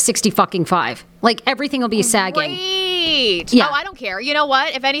famous till we're 65. Like everything will be sagging. Great. Yeah. Oh, I don't care. You know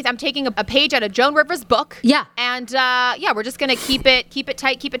what? If anything, I'm taking a page out of Joan Rivers' book. Yeah. And we're just going to keep it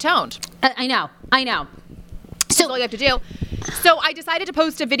tight, keep it toned. I know. So that's all you have to do. So I decided to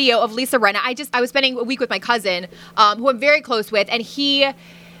post a video of Lisa Rinna. I was spending a week with my cousin, who I'm very close with, and he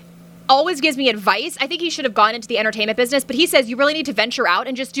always gives me advice. I think he should have gone into the entertainment business, but he says you really need to venture out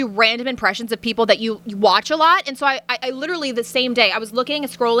and just do random impressions of people that you watch a lot. And so I literally the same day I was looking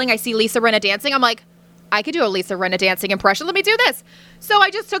and scrolling, I see Lisa Rinna dancing. I'm like, I could do a Lisa Rinna dancing impression. Let me do this. So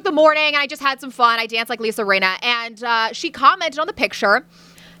I just took the morning and I just had some fun. I danced like Lisa Rinna, and she commented on the picture.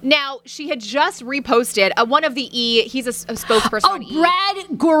 Now, she had just reposted one of the he's a spokesperson on E! Brad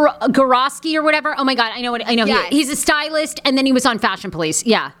Gorosky or whatever. Oh my God, I know. Yes. He's a stylist, and then he was on Fashion Police.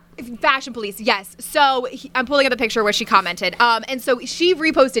 Yeah. Fashion Police, yes. So I'm pulling up the picture where she commented. And so she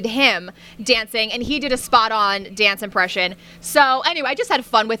reposted him dancing, and he did a spot-on dance impression. So anyway, I just had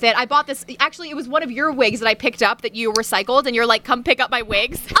fun with it. I bought this. Actually, it was one of your wigs that I picked up that you recycled, and you're like, come pick up my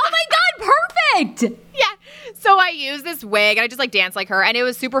wigs. Oh my God, perfect! Yeah. So I used this wig, and I just like danced like her, and it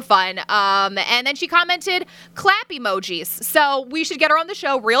was super fun. And then she commented clap emojis. So we should get her on the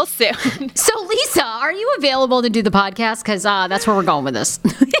show real soon. So Lisa, are you available to do the podcast? Because that's where we're going with this.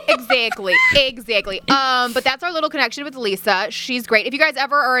 Exactly. But that's our little connection with Lisa. She's great. If you guys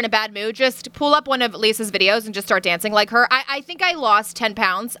ever are in a bad mood, just pull up one of Lisa's videos and just start dancing like her. I think I lost 10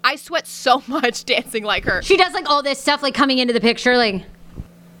 pounds. I sweat so much dancing like her. She does like all this stuff like coming into the picture like.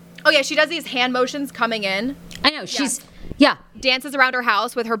 Oh yeah, she does these hand motions coming in. I know. She's dances around her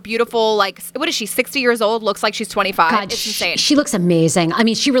house with her beautiful, like, what is she, 60 years old? Looks like she's 25. God, it's insane. She looks amazing. I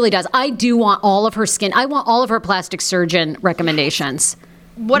mean, she really does. I do want all of her skin. I want all of her plastic surgeon recommendations.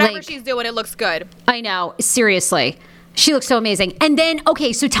 Whatever she's doing, it looks good. I know. Seriously. She looks so amazing. And then,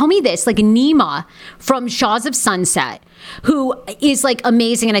 okay, so tell me this, like Nima from Shaws of Sunset, who is like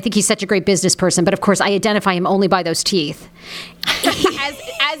amazing, and I think he's such a great business person, but of course I identify him only by those teeth.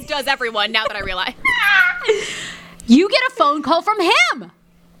 as does everyone, now that I realize. You get a phone call from him.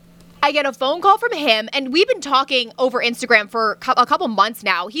 I get a phone call from him, and we've been talking over Instagram for a couple months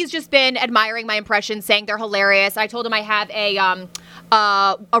now. He's just been admiring my impressions, saying they're hilarious. I told him I have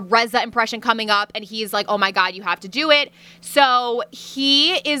a Reza impression coming up, and he's like, oh my God, you have to do it. So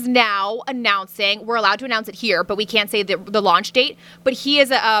he is now announcing, we're allowed to announce it here, but we can't say the launch date, but he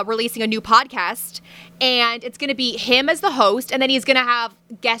is releasing a new podcast, and it's going to be him as the host, and then he's going to have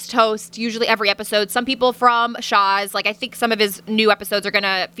guest hosts usually every episode. Some people from Shaw's, like I think some of his new episodes are going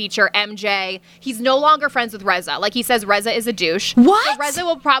to feature MJ. He's no longer friends with Reza. Like he says Reza is a douche. What? So Reza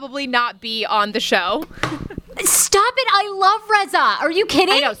will probably not be on the show. Stop it. I love Reza. Are you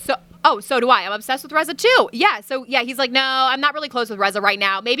kidding? I know. So do I. I'm obsessed with Reza too. Yeah. So yeah, he's like, no, I'm not really close with Reza right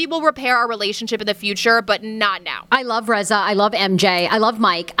now. Maybe we'll repair our relationship in the future, but not now. I love Reza. I love MJ. I love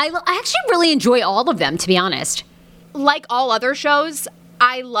Mike. I actually really enjoy all of them, to be honest. Like all other shows,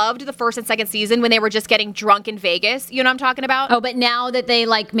 I loved the first and second season when they were just getting drunk in Vegas. You know what I'm talking about? Oh, but now that they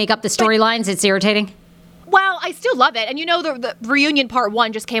like make up the storylines, it's irritating. Well, I still love it. And you know, the reunion part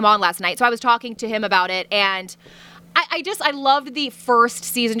 1 just came on last night. So I was talking to him about it, and I loved the first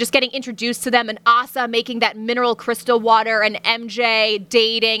season, just getting introduced to them, and Asa making that mineral crystal water, and MJ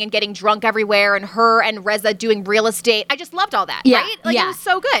dating and getting drunk everywhere, and her and Reza doing real estate. I just loved all that, right? Like, it was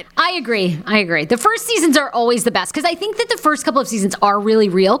so good. I agree. The first seasons are always the best, because I think that the first couple of seasons are really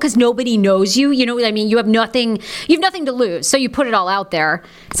real, because nobody knows you. You know what I mean? You have nothing to lose, so you put it all out there.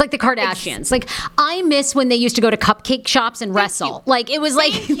 It's like the Kardashians. Like, I miss when they used to go to cupcake shops and wrestle. Like, it was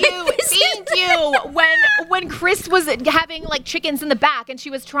like... Thank you. When Chris was having like chickens in the back and she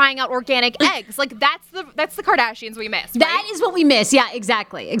was trying out organic eggs, like that's the Kardashians we miss, right? That is what we miss. Yeah,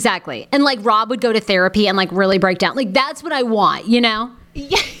 exactly. And like Rob would go to therapy and like really break down. Like that's what I want, you know?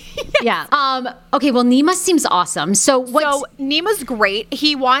 Yeah. Yeah. Okay, well, Nima seems awesome. So Nima's great.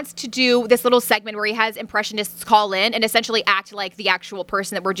 He wants to do this little segment where he has impressionists call in and essentially act like the actual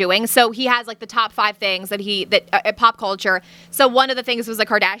person that we're doing. So he has like the top 5 things that pop culture. So one of the things was a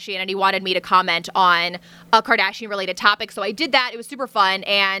Kardashian, and he wanted me to comment on a Kardashian related topic. So I did that. It was super fun,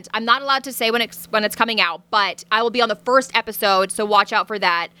 and I'm not allowed to say when it's coming out, but I will be on the first episode. So watch out for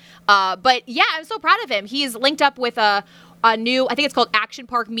that. But yeah, I'm so proud of him. He's linked up with a new, I think it's called Action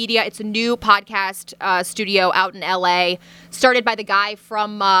Park Media. It's a new podcast studio out in LA, started by the guy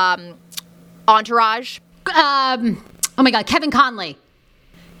from Entourage. Oh my God, Kevin Conley.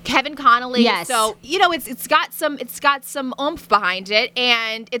 Yes. So, you know, it's got some oomph behind it,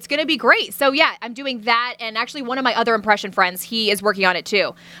 and it's going to be great. So yeah, I'm doing that, and actually one of my other impression friends, he is working on it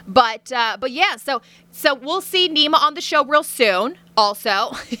too. But yeah, so we'll see Nima on the show real soon.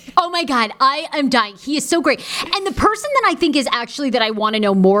 Also. Oh my God, I am dying. He is so great. And the person that I think is actually that I want to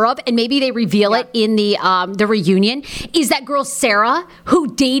know more of, and maybe they reveal it in the reunion, is that girl Sarah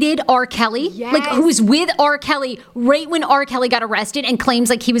who dated R. Kelly. Yes. Like who's with R. Kelly right when R. Kelly got arrested and claims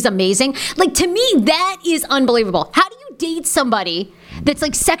like he was amazing. Like to me, that is unbelievable. How do you date somebody that's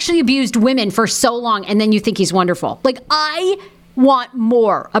like sexually abused women for so long and then you think he's wonderful? Like I want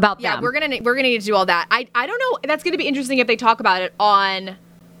more about them. Yeah, we're gonna need to do all that. I don't know. That's gonna be interesting if they talk about it on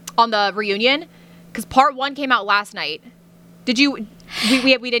the reunion, because part 1 came out last night. Did you?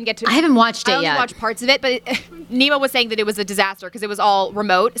 We didn't get to. I haven't watched it yet. I only watched parts of it, but Nima was saying that it was a disaster because it was all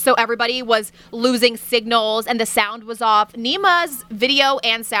remote, so everybody was losing signals and the sound was off. Nima's video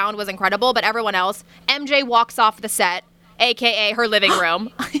and sound was incredible, but everyone else. MJ walks off the set, aka her living room.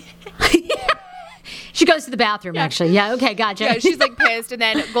 She goes to the bathroom, actually. Yeah, okay, gotcha. Yeah, she's like pissed. And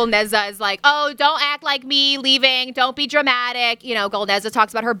then Golneza is like, oh, don't act like me leaving. Don't be dramatic. You know, Golneza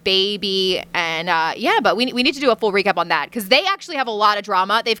talks about her baby. And yeah, but we need to do a full recap on that because they actually have a lot of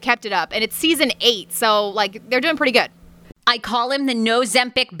drama. They've kept it up. And it's season 8. So, like, they're doing pretty good. I call him the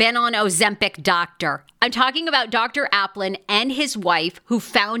no-Zempic, been on Ozempic doctor. I'm talking about Dr. Applin and his wife who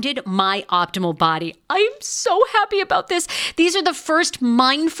founded My Optimal Body. I am so happy about this. These are the first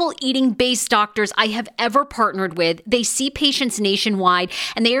mindful eating-based doctors I have ever partnered with. They see patients nationwide,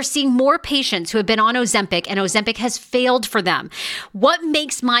 and they are seeing more patients who have been on Ozempic, and Ozempic has failed for them. What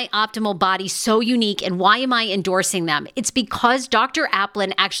makes My Optimal Body so unique, and why am I endorsing them? It's because Dr.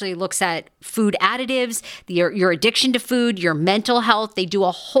 Applin actually looks at food additives, your addiction to food, your mental health. They do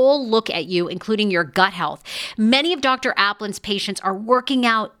a whole look at you, including your gut health. Many of Dr. Applin's patients are working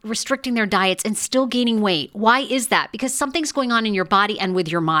out, restricting their diets, and still gaining weight. Why is that? Because something's going on in your body and with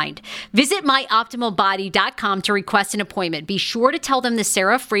your mind. Visit myoptimalbody.com to request an appointment. Be sure to tell them the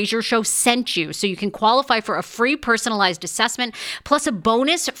Sarah Fraser Show sent you so you can qualify for a free personalized assessment, plus a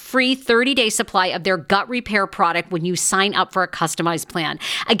bonus free 30-day supply of their gut repair product when you sign up for a customized plan.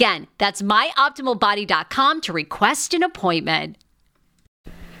 Again, that's myoptimalbody.com to request an appointment.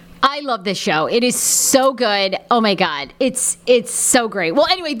 I love this show. It is so good. Oh my God. It's so great. Well,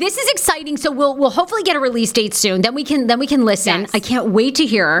 anyway, this is exciting. So we'll hopefully get a release date soon. Then we can listen. Yes. I can't wait to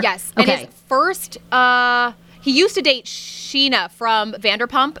hear. Yes. Okay. And his first, he used to date Sheena from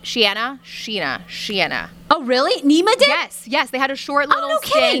Vanderpump. Sheena. Oh, really? Nima did? Yes. They had a short little no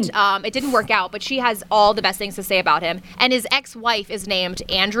kidding. stint. It didn't work out, but she has all the best things to say about him. And his ex-wife is named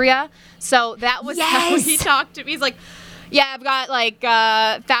Andrea. So that was how he talked to me. He's like, yeah, I've got like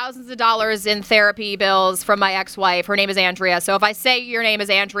thousands of dollars in therapy bills from my ex-wife. Her name is Andrea. So if I say your name is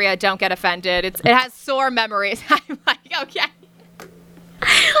Andrea, don't get offended. It has sore memories. I'm like, okay.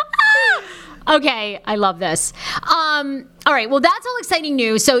 Okay, I love this. All right, well, that's all exciting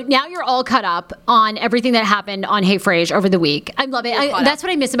news. So now you're all caught up on everything that happened on Hey Frase over the week. I love it. That's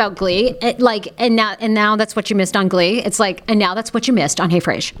what I miss about Glee. And now that's what you missed on Glee. It's like, and now that's what you missed on Hey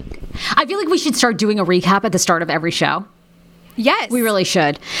Frase. I feel like we should start doing a recap at the start of every show. Yes. We really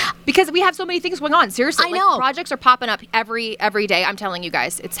should. Because we have so many things going on. Seriously. I know. Projects are popping up every day. I'm telling you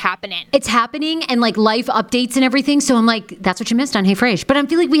guys, it's happening. It's happening, and like life updates and everything. So I'm like, that's what you missed on Hey Frase. But I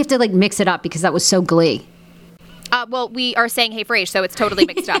feel like we have to like mix it up because that was so Glee. Well, we are saying Hey Frase, so it's totally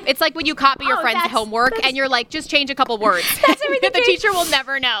mixed up. It's like when you copy your friend's homework and you're like, just change a couple words. That's everything. The teacher will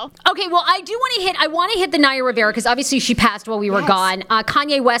never know. Okay, well, I want to hit the Naya Rivera because obviously she passed while we were gone.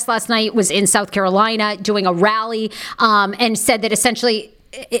 Kanye West last night was in South Carolina doing a rally and said that essentially,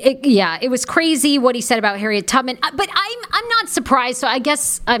 it was crazy what he said about Harriet Tubman. But I'm not surprised. So I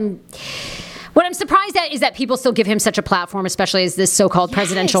guess what I'm surprised at is that people still give him such a platform, especially as this so-called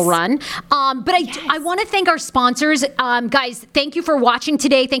presidential run. But I want to thank our sponsors. Guys, thank you for watching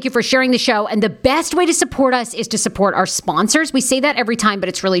today. Thank you for sharing the show. And the best way to support us is to support our sponsors. We say that every time, but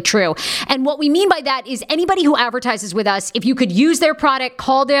it's really true. And what we mean by that is anybody who advertises with us, if you could use their product,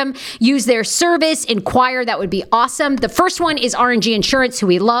 call them, use their service, inquire, that would be awesome. The first one is R&G Insurance, who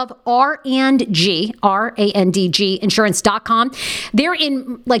we love, R&G, R-A-N-D-G, insurance.com. They're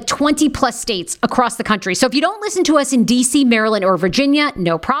in like 20 plus states across the country. So if you don't listen to us in DC, Maryland, or Virginia,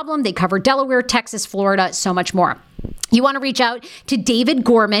 no problem. They cover Delaware, Texas, Florida, so much more. You want to reach out to David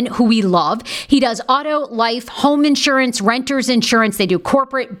Gorman, who we love. He does auto, life, home insurance, renters insurance. They do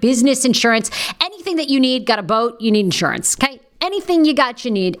corporate, business insurance. Anything that you need, got a boat, you need insurance, okay? Anything you got, you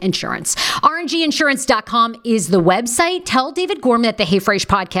need insurance. RNGinsurance.com is the website. Tell David Gorman that the Hey Frase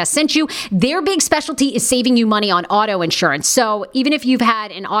podcast sent you. Their big specialty is saving you money on auto insurance. So even if you've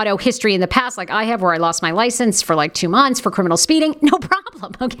had an auto history in the past, like I have, where I lost my license for like 2 months for criminal speeding, no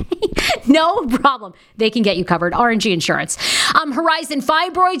problem, okay? No problem. They can get you covered. RNG Insurance. Horizon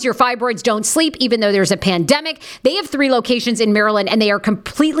Fibroids. Your fibroids don't sleep, even though there's a pandemic. They have 3 locations in Maryland, and they are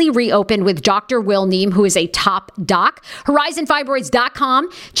completely reopened with Dr. Will Neem, who is a top doc. HorizonFibroids.com.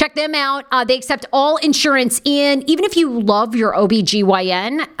 Check them out. They accept all insurance in, even if you love your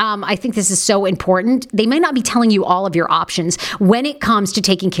OBGYN, I think this is so important. They may not be telling you all of your options when it comes to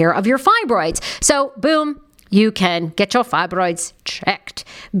taking care of your fibroids. So, boom, you can get your fibroids checked.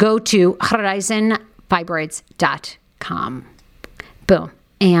 Go to HorizonFibroids.com. Boom.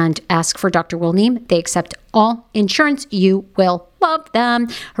 And ask for Dr. Will Neem. They accept all insurance. You will love them.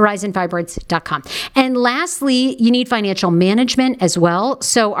 HorizonFibroids.com. And lastly, you need financial management as well.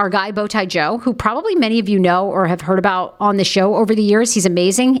 So our guy, Bowtie Joe, who probably many of you know or have heard about on the show over the years, he's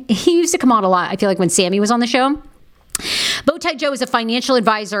amazing. He used to come on a lot, I feel like, when Sammy was on the show. Bowtie Joe is a financial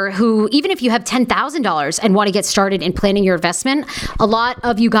advisor who, even if you have $10,000 and want to get started in planning your investment, a lot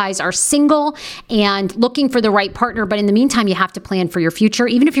of you guys are single and looking for the right partner. But in the meantime, you have to plan for your future.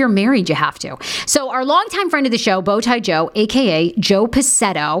 Even if you're married, you have to. So our longtime friend of the show, Bowtie Joe, a.k.a. Joe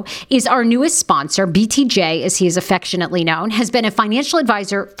Pacetto, is our newest sponsor. BTJ, as he is affectionately known, has been a financial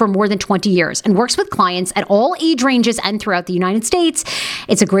advisor for more than 20 years and works with clients at all age ranges and throughout the United States.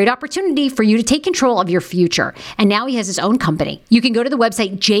 It's a great opportunity for you to take control of your future. And now he has his own company. You can go to the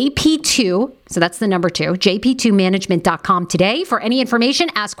website JP2, so that's the number 2, jp2management.com today for any information,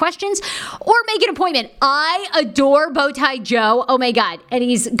 ask questions, or make an appointment. I adore Bowtie Joe. Oh my God. And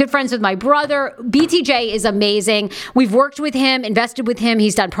he's good friends with my brother. BTJ is amazing. We've worked with him, invested with him.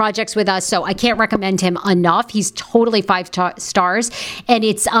 He's done projects with us, so I can't recommend him enough. He's totally 5 stars. And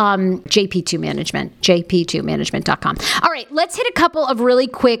it's JP2 Management, jp2management.com. All right, let's hit a couple of really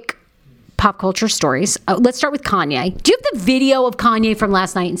quick pop culture stories. Let's start with Kanye. Do you have the video of Kanye from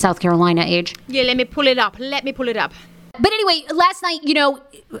last night in South Carolina, Age? Yeah, let me pull it up. But anyway, last night,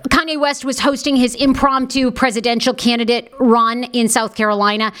 Kanye West was hosting his impromptu presidential candidate run in South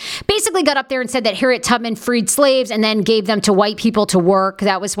Carolina. Basically got up there and said that Harriet Tubman freed slaves and then gave them to white people to work.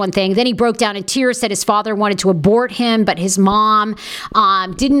 That was one thing. Then he broke down in tears, said his father wanted to abort him, but his mom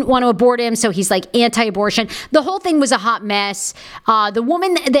didn't want to abort him, so he's like anti-abortion. The whole thing was a hot mess. The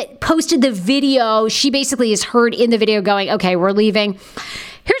woman that posted the video, she basically is heard in the video going, okay, we're leaving.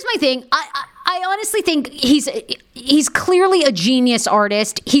 Here's my thing. I honestly think he's clearly a genius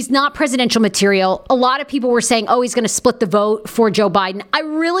artist. He's not presidential material. A lot of people were saying, oh, he's going to split the vote for Joe Biden. I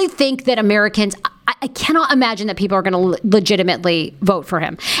really think that Americans, I cannot imagine that people are going to legitimately vote for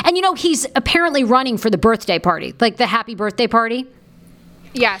him. And, he's apparently running for the birthday party, like the happy birthday party.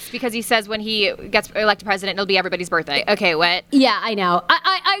 Yes, because he says when he gets elected president, it'll be everybody's birthday. Okay, what? Yeah, I know.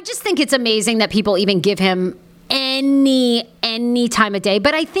 I just think it's amazing that people even give him any time of day.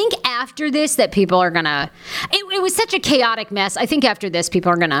 But I think after this that people are gonna, it was such a chaotic mess. I think after this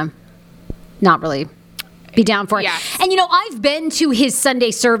people are gonna not really be down for it. Yes. And I've been to his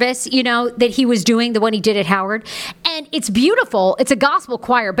Sunday service, that he was doing, the one he did at Howard, and it's beautiful. It's a gospel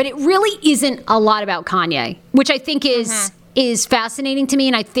choir, but it really isn't a lot about Kanye, which I think is fascinating to me.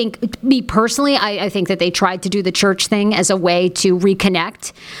 And I think, me personally, I think that they tried to do the church thing as a way to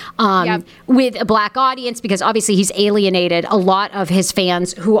reconnect with a black audience, because obviously he's alienated a lot of his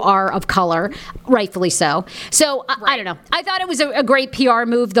fans who are of color, rightfully so. So I don't know. I thought it was a great PR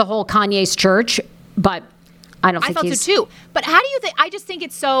move, the whole Kanye's church, but I don't think I thought so too. But how do you think? I just think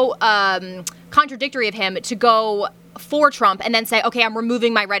it's so contradictory of him to go for Trump and then say, okay, I'm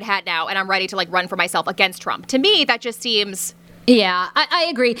removing my red hat now and I'm ready to run for myself against Trump. To me, that just seems... Yeah, I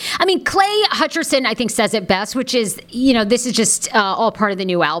agree. I mean, Clay Hutcherson, I think, says it best, which is, this is just all part of the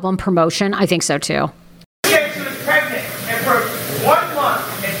new album promotion. I think so too. She was pregnant, and for 1 month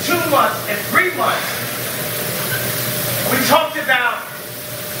and 2 months and 3 months, we talked about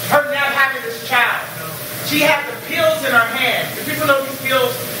her not having this child. She had the pills in her hand. Do people know these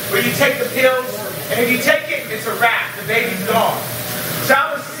pills where you take the pills, and if you take it, it's a wrap. The baby's gone. So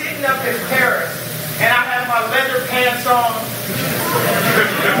I was sitting up in Paris, and I had my leather pants on.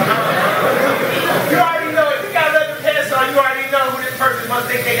 You already know, if you got leather pants on, you already know who this person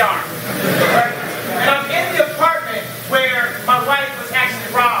must think they are. Right? And I'm in the apartment where my wife was actually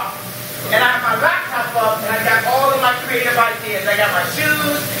robbed. And I have my laptop up, and I got all of my creative ideas. I got my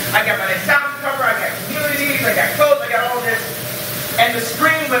shoes, I got my sound cover, I got communities, I got clothes, I got all this. And the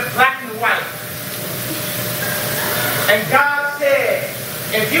screen went black and white. And God said,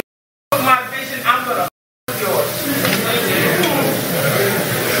 if you f my vision, I'm going to f yours.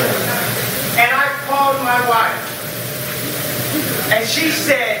 And I called my wife. And she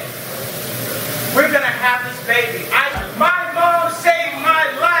said, we're going to have this baby. My mom saved my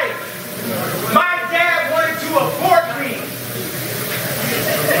life. My dad wanted to abort me.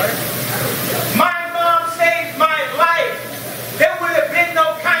 My mom saved my life. There would have been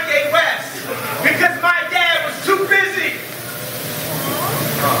no Kanye West because my dad was too busy.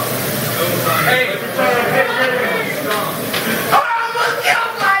 Hey, I almost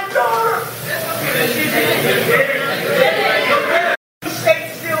killed my daughter.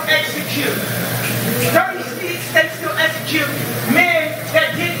 States still execute. 30 states still execute men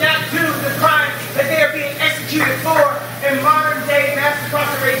that did not do the crime that they are being executed for in modern day mass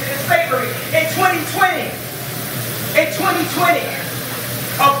incarceration and slavery. In 2020,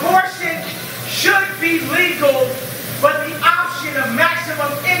 abortion should be legal, but the option of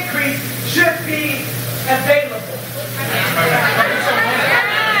maximum increase should be available.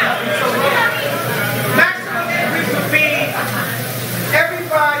 Maximum increase would be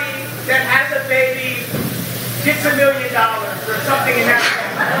everybody that has a baby gets $1 million or something in that.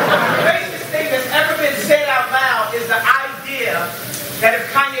 The greatest thing that's ever been said out loud is the idea that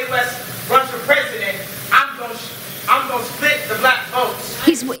if Kanye West runs for president, I'm going to split the black votes.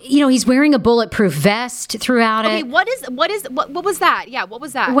 He's wearing a bulletproof vest throughout it. Okay, what was that? Yeah, what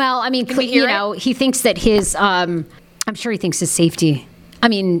was that? Well, I mean, he thinks that his, I'm sure he thinks his safety. I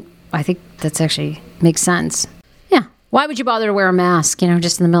mean, I think that's actually makes sense. Yeah. Why would you bother to wear a mask,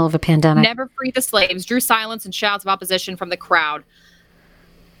 just in the middle of a pandemic? Never free the slaves, drew silence and shouts of opposition from the crowd.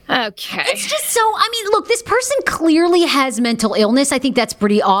 Okay. It's just so, look, this person clearly has mental illness. I think that's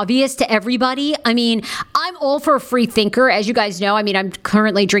pretty obvious to everybody. I'm all for a free thinker. As you guys know, I'm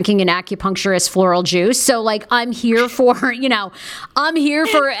currently drinking an acupuncturist floral juice. So I'm here for, I'm here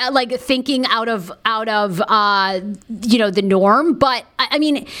for thinking out of the norm. But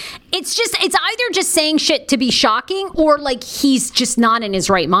it's either just saying shit to be shocking or he's just not in his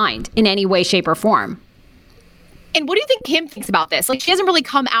right mind in any way, shape or form. And what do you think Kim thinks about this? She hasn't really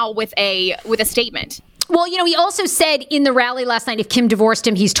come out with a statement. Well, he also said in the rally last night, if Kim divorced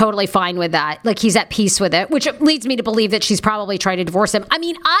him, he's totally fine with that. Like, he's at peace with it, which leads me to believe that she's probably trying to divorce him. I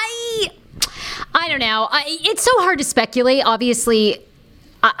mean, I don't know. It's so hard to speculate. Obviously,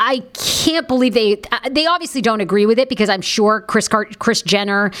 I can't believe they obviously don't agree with it, because I'm sure Kris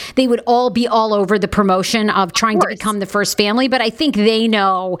Jenner, they would all be all over the promotion of trying to become the first family. But I think they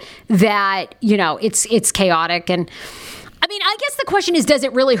know that, it's chaotic. And I mean, I guess the question is, does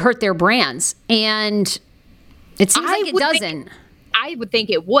it really hurt their brands? And it seems like it doesn't. I would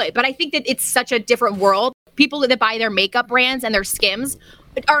think it would, but I think that it's such a different world. People that buy their makeup brands and their Skims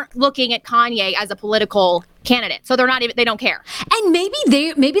aren't looking at Kanye as a political candidate, so they don't care. And maybe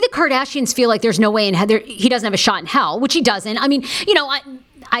the Kardashians feel like there's no way in hell he doesn't have a shot in hell, which he doesn't. I mean,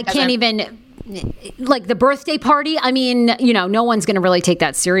 I can't even, like, the birthday party. I mean, no one's going to really take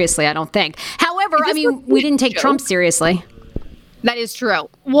that seriously, I don't think. However, I mean, we didn't take Trump seriously. That is true.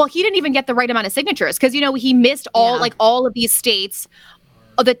 Well, he didn't even get the right amount of signatures, because he missed all of these states.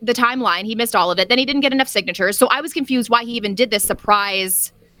 The timeline, he missed all of it. Then he didn't get enough signatures. So I was confused why he even did this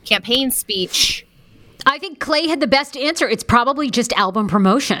surprise campaign speech. I think Clay had the best answer. It's probably just album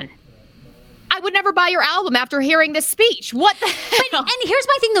promotion. I would never buy your album after hearing this speech. What the hell? And here's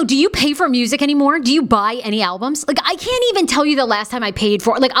my thing, though. Do you pay for music anymore? Do you buy any albums? Like, I can't even tell you the last time I paid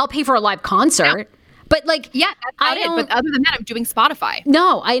for, like, I'll pay for a live concert. No. But, like, yeah, that's about it. But other than that, I'm doing Spotify.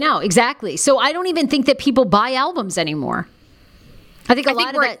 No, I know, exactly. So I don't even think that people buy albums anymore. I think we're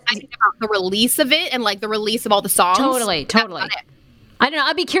excited about the release of it and, like, the release of all the songs. Totally. I don't know.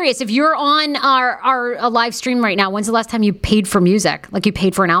 I'd be curious if you're on our live stream right now. When's the last time you paid for music? Like, you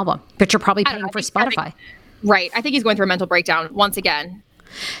paid for an album, but you're probably paying for Spotify. Right. I think he's going through a mental breakdown once again.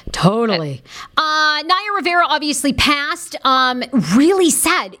 Totally. Naya Rivera obviously passed. Really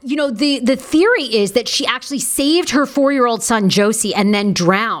sad. The theory is that she actually saved her 4-year-old son Josie and then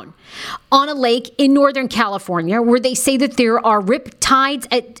drowned on a lake in Northern California, where they say that there are rip tides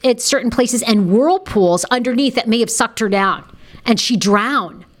at certain places and whirlpools underneath that may have sucked her down, and she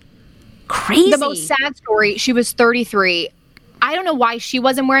drowned. Crazy. The most sad story, she was 33. I don't know why she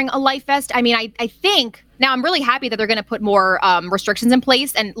wasn't wearing a life vest. I mean, I think, now I'm really happy that they're going to put more restrictions in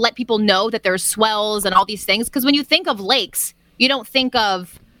place and let people know that there's swells and all these things. Because when you think of lakes, you don't think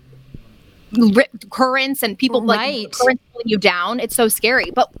of currents and people like currents pulling you down. It's so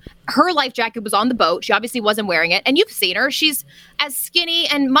scary. But her life jacket was on the boat. She obviously wasn't wearing it. And you've seen her. She's as skinny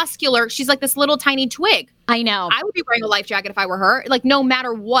and muscular. She's like this little tiny twig. I know. I would be wearing a life jacket if I were her, like, no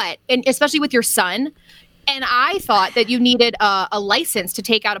matter what. And especially with your son. And I thought that you needed a license to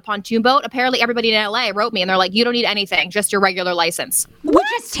take out a pontoon boat. Apparently, everybody in LA wrote me, and they're like, "You don't need anything, just your regular license." Which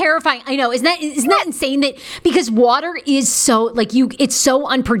is terrifying. I know. Isn't that insane? That because water is so, like, it's so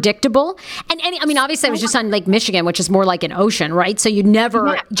unpredictable. And I mean, obviously, I was just on Lake Michigan, which is more like an ocean, right? So you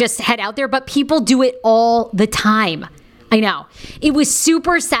never just head out there, but people do it all the time. I know. It was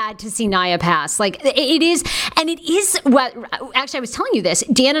super sad to see Naya pass. Like, it is, and it is, what, actually, I was telling you this.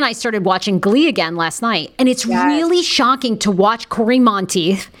 Dan and I started watching Glee again last night, and it's really shocking to watch Corey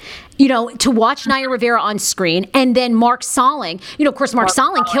Monteith, to watch Naya Rivera on screen, and then Mark Salling. Of course, Mark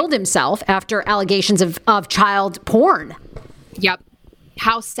Salling killed himself after allegations of child porn. Yep.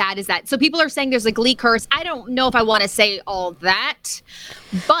 How sad is that? So people are saying there's a Glee curse. I don't know if I want to say all that,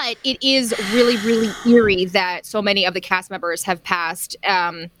 but it is really, really eerie that so many of the cast members have passed.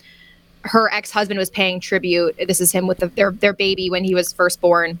 Her ex-husband was paying tribute. This is him with their baby when he was first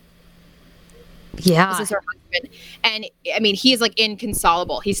born. Yeah. This is her husband. And I mean, he is like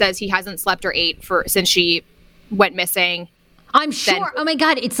inconsolable. He says he hasn't slept or ate since she went missing. I'm sure. Oh my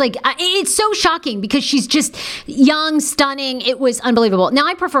God. It's like, it's so shocking because she's just young, stunning. It was unbelievable. Now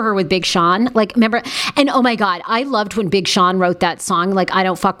I prefer her with Big Sean. Like, remember? And oh my God, I loved when Big Sean wrote that song, like, I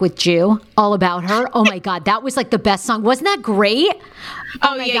Don't Fuck With Jew, all about her. Oh my God. That was like the best song. Wasn't that great?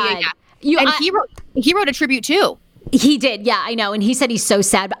 Oh my God. Yeah. And he wrote a tribute too. He did. Yeah, I know. And he said he's so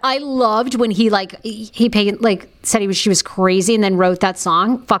sad. But I loved when he said she was crazy and then wrote that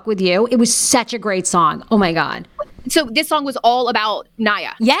song, Fuck With You. It was such a great song. Oh my God. So this song was all about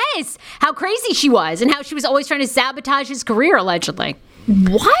Naya. Yes. How crazy she was and how she was always trying to sabotage his career, allegedly.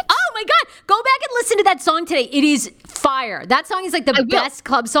 What? Oh my God. Go back and listen to that song today. It is fire. That song is like the best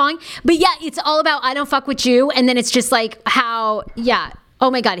club song. But yeah, it's all about I Don't Fuck With You. And then it's just like how, oh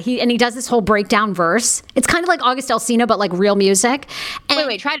my God. He does this whole breakdown verse. It's kind of like August Alsina, but like real music. And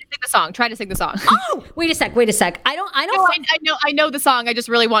wait. Try to sing the song. Oh, wait a sec. I know the song. I just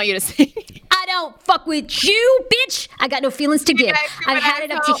really want you to sing. I don't fuck with you, bitch. I got no feelings to give. I've had it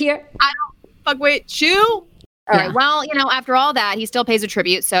up to here. I don't fuck with you. All right. Well, after all that, he still pays a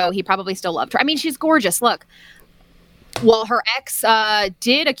tribute, so he probably still loved her. I mean, she's gorgeous. Look. Well, her ex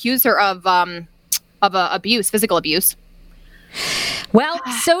did accuse her of abuse, physical abuse. Well,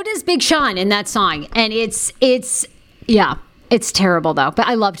 so does Big Sean in that song. And it's terrible though. But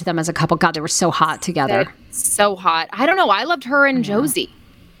I loved them as a couple. God, they were so hot together. They're so hot. I don't know. I loved her and Josie.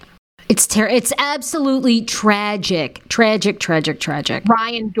 It's absolutely tragic. Tragic.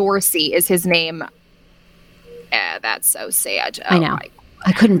 Ryan Dorsey is his name. That's so sad. I know.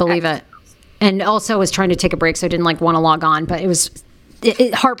 I couldn't believe it. And also was trying to take a break, so I didn't want to log on, but it was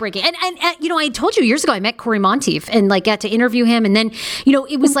heartbreaking. And I told you years ago I met Corey Monteith and got to interview him, and then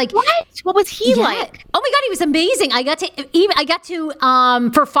it was like, what was he like? Oh my God, he was amazing. I got to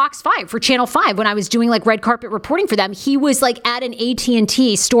for Fox 5, for Channel 5, when I was doing red carpet reporting for them. He was at an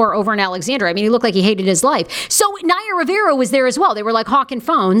AT&T store over in Alexandria. I mean, he looked like he hated his life. So Naya Rivera was there as well. They were hawking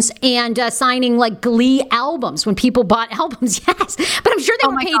phones and signing Glee albums when people bought albums. Yes, but I'm sure they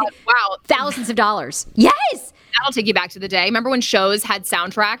were paid thousands of dollars. Yes. That'll take you back to the day. Remember when shows had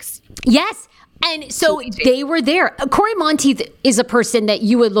soundtracks? Yes. And so they were there. Corey Monteith is a person that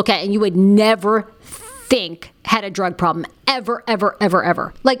you would look at and you would never think had a drug problem. Ever.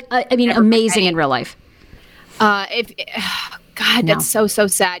 Amazing in real life. That's so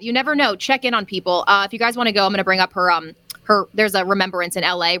sad. You never know. Check in on people. If you guys want to go, I'm going to bring up her, there's a remembrance in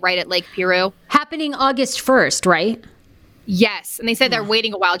LA, right at Lake Piru. Happening August 1st, right? Yes, and they said they're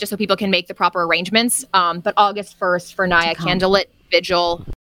waiting a while just so people can make the proper arrangements. But August 1st for Naya, candlelit vigil.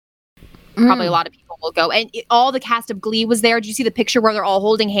 Probably a lot of people will go. And all the cast of Glee was there. Did you see the picture where they're all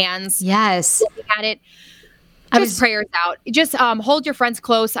holding hands? Yes. Looking at it. Just prayers out. Just hold your friends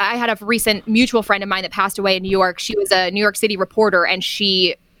close. I had a recent mutual friend of mine that passed away in New York. She was a New York City reporter, and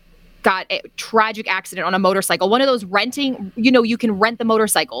she got a tragic accident on a motorcycle. One of those renting, you can rent the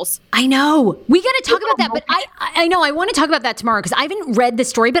motorcycles. I know. We got to talk about that, but I know. I want to talk about that tomorrow because I haven't read the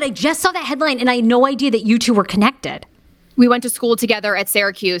story, but I just saw that headline and I had no idea that you two were connected. We went to school together at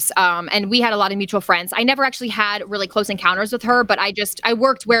Syracuse, and we had a lot of mutual friends. I never actually had really close encounters with her, but I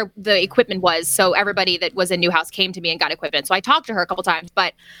worked where the equipment was, so everybody that was in Newhouse came to me and got equipment. So I talked to her a couple times,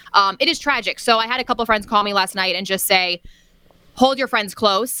 but it is tragic. So I had a couple of friends call me last night and just say, hold your friends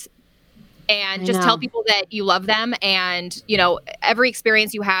close. And just tell people that you love them, and every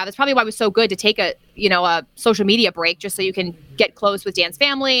experience you have. That's probably why it was so good to take a social media break, just so you can get close with Dan's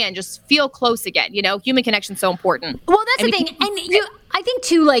family and just feel close again. Human connection's so important. Well, that's the thing, and I think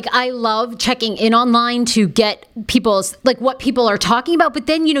too. I love checking in online to get people's what people are talking about. But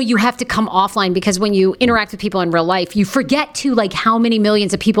then you have to come offline because when you interact with people in real life, you forget to how many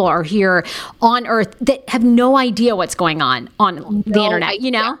millions of people are here on Earth that have no idea what's going on the internet.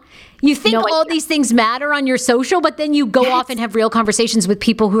 You think all these things matter on your social, but then you go off and have real conversations with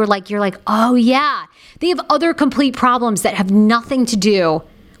people who are you're oh yeah, they have other complete problems that have nothing to do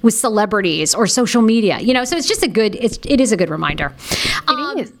with celebrities or social media. So it's just it is a good reminder.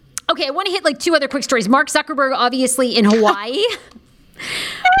 It is. Okay, I want to hit two other quick stories. Mark Zuckerberg, obviously in Hawaii,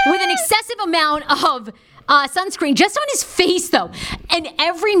 with an excessive amount of sunscreen just on his face, though. And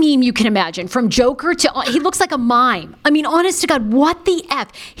every meme you can imagine, from Joker to he looks like a mime. I mean, honest to God, what the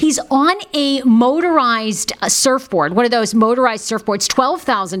F? He's on a motorized surfboard, one of those motorized surfboards,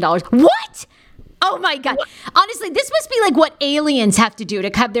 $12,000. What? Oh my God. Honestly, this must be what aliens have to do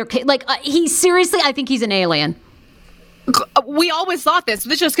to have their kid. I think he's an alien. We always thought this.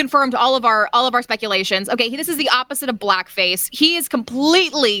 This just confirmed all of our speculations. Okay, this is the opposite of blackface. He is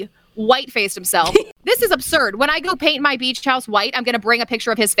completely white-faced himself. This is absurd. When I go paint my beach house white, I'm going to bring a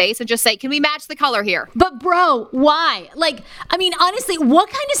picture of his face and just say, can we match the color here? But bro, why? Honestly, what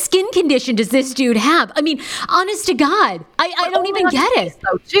kind of skin condition does this dude have? I mean, honest to God, I don't even get it.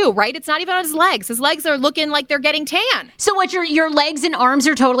 So too, right? It's not even on his legs. His legs are looking like they're getting tan. So what, your legs and arms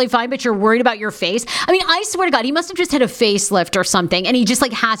are totally fine, but you're worried about your face? I mean, I swear to God, he must have just had a facelift or something, and he just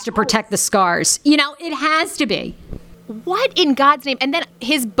has to protect the scars. It has to be. What in God's name? And then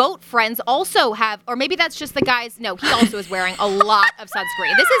his boat friends also have, or maybe that's just the guys. No, he also is wearing a lot of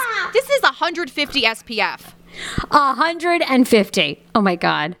sunscreen. This is 150 SPF. 150. Oh my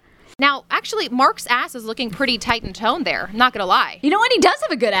God. Now, actually, Mark's ass is looking pretty tight and toned there. Not gonna lie. You know what? He does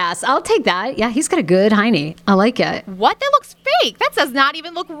have a good ass. I'll take that. Yeah, he's got a good hiney. I like it. What? That looks fake. That does not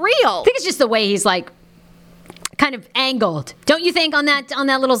even look real. I think it's just the way he's kind of angled. Don't you think on that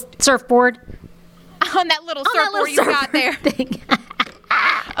little surfboard? On that little surfboard you got there.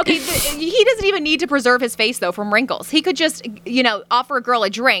 Okay, he doesn't even need to preserve his face, though, from wrinkles. He could just, offer a girl a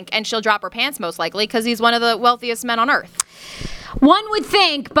drink and she'll drop her pants, most likely, because he's one of the wealthiest men on earth. One would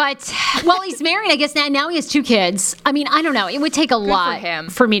think, but, he's married, I guess, now he has 2 kids. I mean, I don't know. It would take a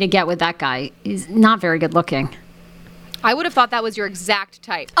lot for me to get with that guy. He's not very good looking. I would have thought that was your exact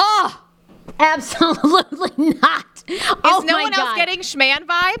type. Oh, absolutely not. Is no one else getting Schman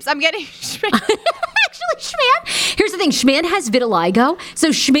vibes? I'm getting Schman. Schman. Here's the thing. Schman has vitiligo, so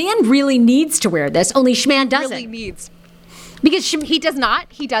Schman really needs to wear this. Only Schman doesn't. Really needs. Because he does not.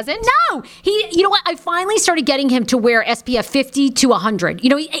 He doesn't. No. You know what? I finally started getting him to wear SPF 50 to 100. You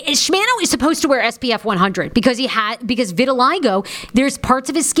know, Schmano is supposed to wear SPF 100 because because vitiligo, there's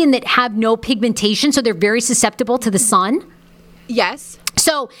parts of his skin that have no pigmentation, so they're very susceptible to the sun. Yes.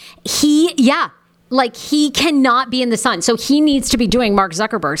 So he cannot be in the sun. So he needs to be doing Mark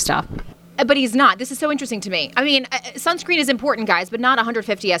Zuckerberg stuff. But he's not. This is so interesting to me. I mean, sunscreen is important, guys, but not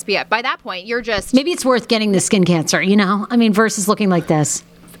 150 SPF. By that point, you're just... Maybe it's worth getting the skin cancer, you know? I mean, versus looking like this.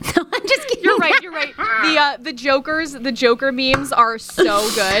 No, I'm just kidding. You're right. The Joker memes are so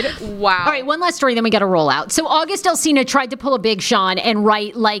good. Wow. All right, one last story, then we got to roll out. So August Alsina tried to pull a Big Sean and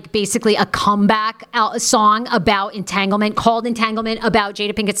write like basically a comeback song about Entanglement, called Entanglement, about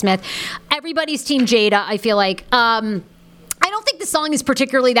Jada Pinkett Smith. Everybody's team Jada, I feel like. I don't think the song is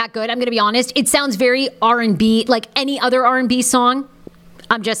particularly that good. I'm going to be honest. It sounds very R&B, like any other R&B song.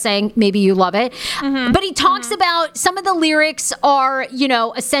 I'm just saying, maybe you love it. Mm-hmm. But he talks about, some of the lyrics are, you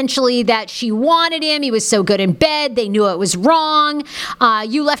know, essentially that she wanted him. He was so good in bed. They knew it was wrong.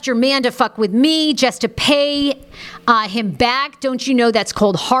 You left your man to fuck with me just to pay him back. Don't you know that's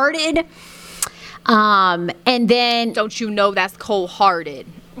cold-hearted? And then... Don't you know that's cold-hearted?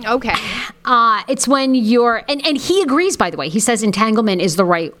 Okay. It's when you're, and he agrees, by the way. He says entanglement is the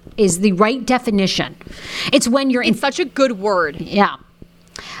right definition. It's when you're It's such a good word. Yeah.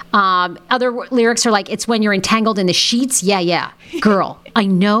 Other lyrics are like, it's when you're entangled in the sheets. Yeah. Girl, I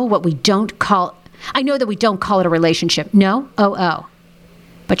know that we don't call it a relationship. No? Oh.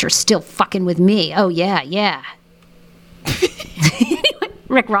 But you're still fucking with me. Oh, yeah.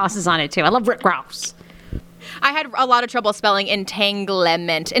 Rick Ross is on it too. I love Rick Ross. I had a lot of trouble spelling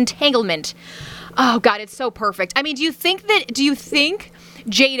entanglement. Entanglement. Oh, God, it's so perfect. I mean, do you think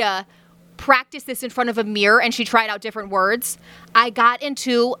Jada practiced this in front of a mirror and she tried out different words? I got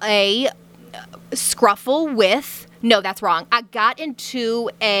into a scruffle with... No, that's wrong. I got into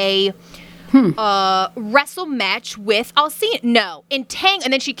a wrestle match with Alsina. No, and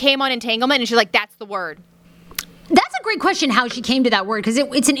then she came on Entanglement and she's like, that's the word. That's a great question, how she came to that word, because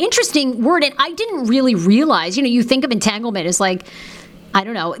it's an interesting word, and I didn't really realize. You know, you think of entanglement as like, I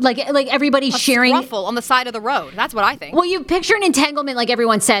don't know, like everybody's sharing. A scruffle on the side of the road. That's what I think. Well, you picture an entanglement, like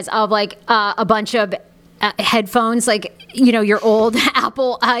everyone says, of like a bunch of headphones, like, you know, your old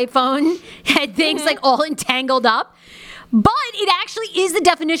Apple iPhone head things, like all entangled up. But it actually is the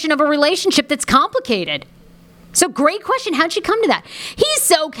definition of a relationship that's complicated. So great question. How'd she come to that? He's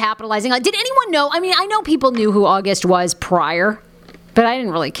so capitalizing on. Did anyone know? I mean, I know people knew who August was prior, but I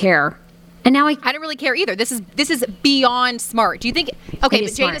didn't really care. And now I didn't really care either. This is beyond smart. Do you think? Okay,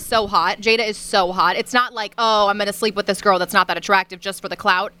 but Jada's so hot. Jada is so hot. It's not like, oh, I'm gonna sleep with this girl that's not that attractive just for the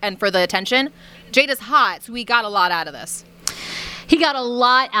clout and for the attention. Jada's hot, so we got a lot out of this. He got a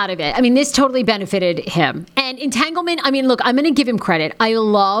lot out of it. I mean, this totally benefited him. And Entanglement. I mean, look, I'm gonna give him credit. I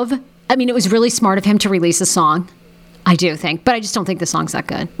mean, it was really smart of him to release a song. I do think, but I just don't think the song's that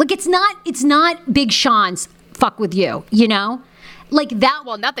good. Like, it's not Big Sean's "Fuck With You," you know? Like that.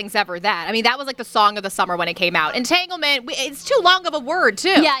 Well, nothing's ever that. I mean, that was like the song of the summer when it came out. Entanglement, it's too long of a word, too.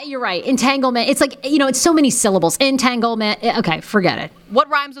 Yeah, you're right. Entanglement. It's like, you know, it's so many syllables. Entanglement. Okay, forget it. What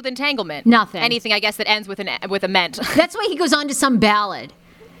rhymes with entanglement? Nothing. Anything, I guess, that ends with a ment. That's why he goes on to some ballad.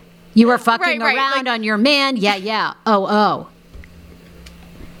 You were fucking around on your man. Yeah. Oh.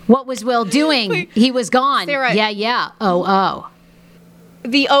 What was Will doing? He was gone. Sarah. Yeah. Oh.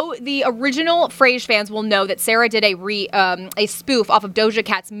 The original Frase fans will know that Sarah did a spoof off of Doja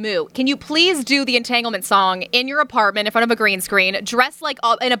Cat's Moo. Can you please do the Entanglement song in your apartment in front of a green screen, dress like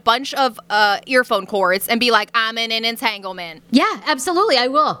in a bunch of earphone cords, and be like, I'm in an entanglement? Yeah, absolutely. I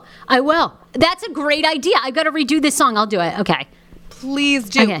will. That's a great idea. I've got to redo this song. I'll do it. Okay. Please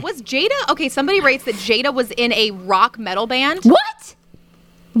do. Okay. Was Jada... Okay, somebody rates that Jada was in a rock metal band. What?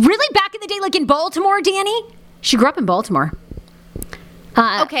 Really? Back in the day, like in Baltimore, Danny? She grew up in Baltimore.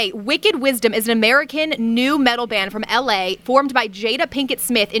 Okay, Wicked Wisdom is an American new metal band from LA formed by Jada Pinkett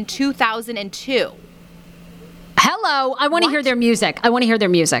Smith in 2002. Hello. I want to hear their music. Hello.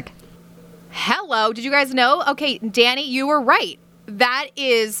 Did you guys know? Okay, Danny, you were right. That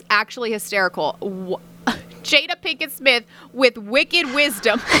is actually hysterical. Jada Pinkett Smith with Wicked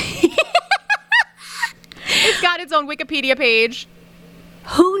Wisdom. It's got its own Wikipedia page.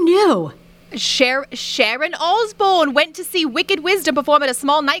 Who knew? Sharon Osbourne went to see Wicked Wisdom perform at a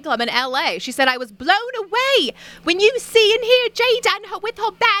small nightclub in LA. She said, I was blown away. When you see and hear Jada with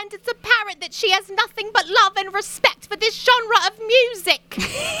her band, it's apparent that she has nothing but love and respect for this genre of music.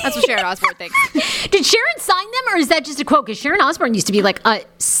 That's what Sharon Osbourne thinks. Did Sharon sign them, or is that just a quote? Because Sharon Osbourne used to be like a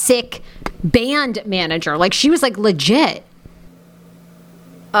sick band manager. Like, she was like legit.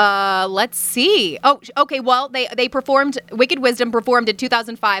 Let's see. Oh, okay. Well, they performed. Wicked Wisdom performed in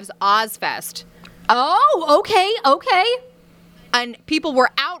 2005's Ozfest. Oh, okay. And people were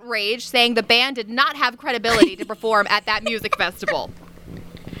outraged, saying the band did not have credibility to perform at that music festival.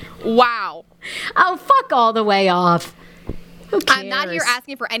 Wow. Oh, fuck all the way off. Who cares? I'm not here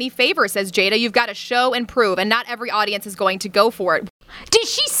asking for any favors, says Jada. You've got to show and prove, and not every audience is going to go for it. Did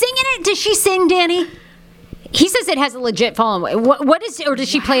she sing in it? Did she sing, Danny? He says it has a legit following. What is, or does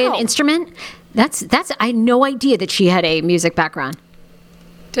she play an instrument? That's. I had no idea that she had a music background.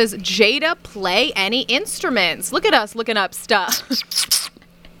 Does Jada play any instruments? Look at us looking up stuff.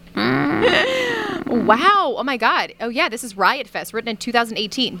 Wow. Oh my God. Oh yeah, this is Riot Fest, written in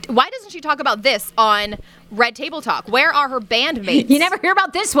 2018. Why doesn't she talk about this on Red Table Talk? Where are her bandmates? You never hear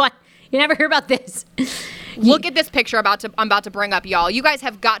about this one. You never hear about this. Look at this picture I'm about to bring up, y'all. You guys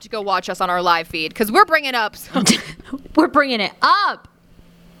have got to go watch us on our live feed, because we're bringing up. We're bringing it up.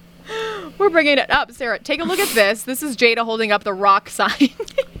 We're bringing it up, Sarah. Take a look at this. This is Jada holding up the rock sign. Who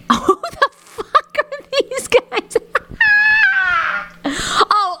the fuck are these guys?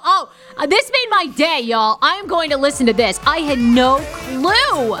 This made my day, y'all. I'm going to listen to this. I had no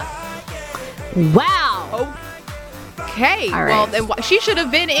clue. Wow. Okay. All right. Well, then she should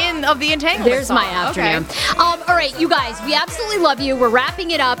have been in of the Entanglement There's song. my afternoon. Okay. All right, you guys, we absolutely love you. We're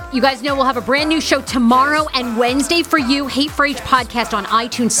wrapping it up. You guys know we'll have a brand new show tomorrow and Wednesday for you. Hate for Age podcast on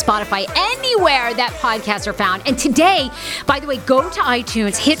iTunes, Spotify, anywhere that podcasts are found. And today, by the way, go to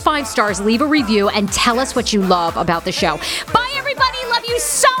iTunes, hit 5 stars, leave a review, and tell us what you love about the show. Bye, everybody. Love you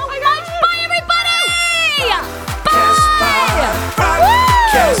so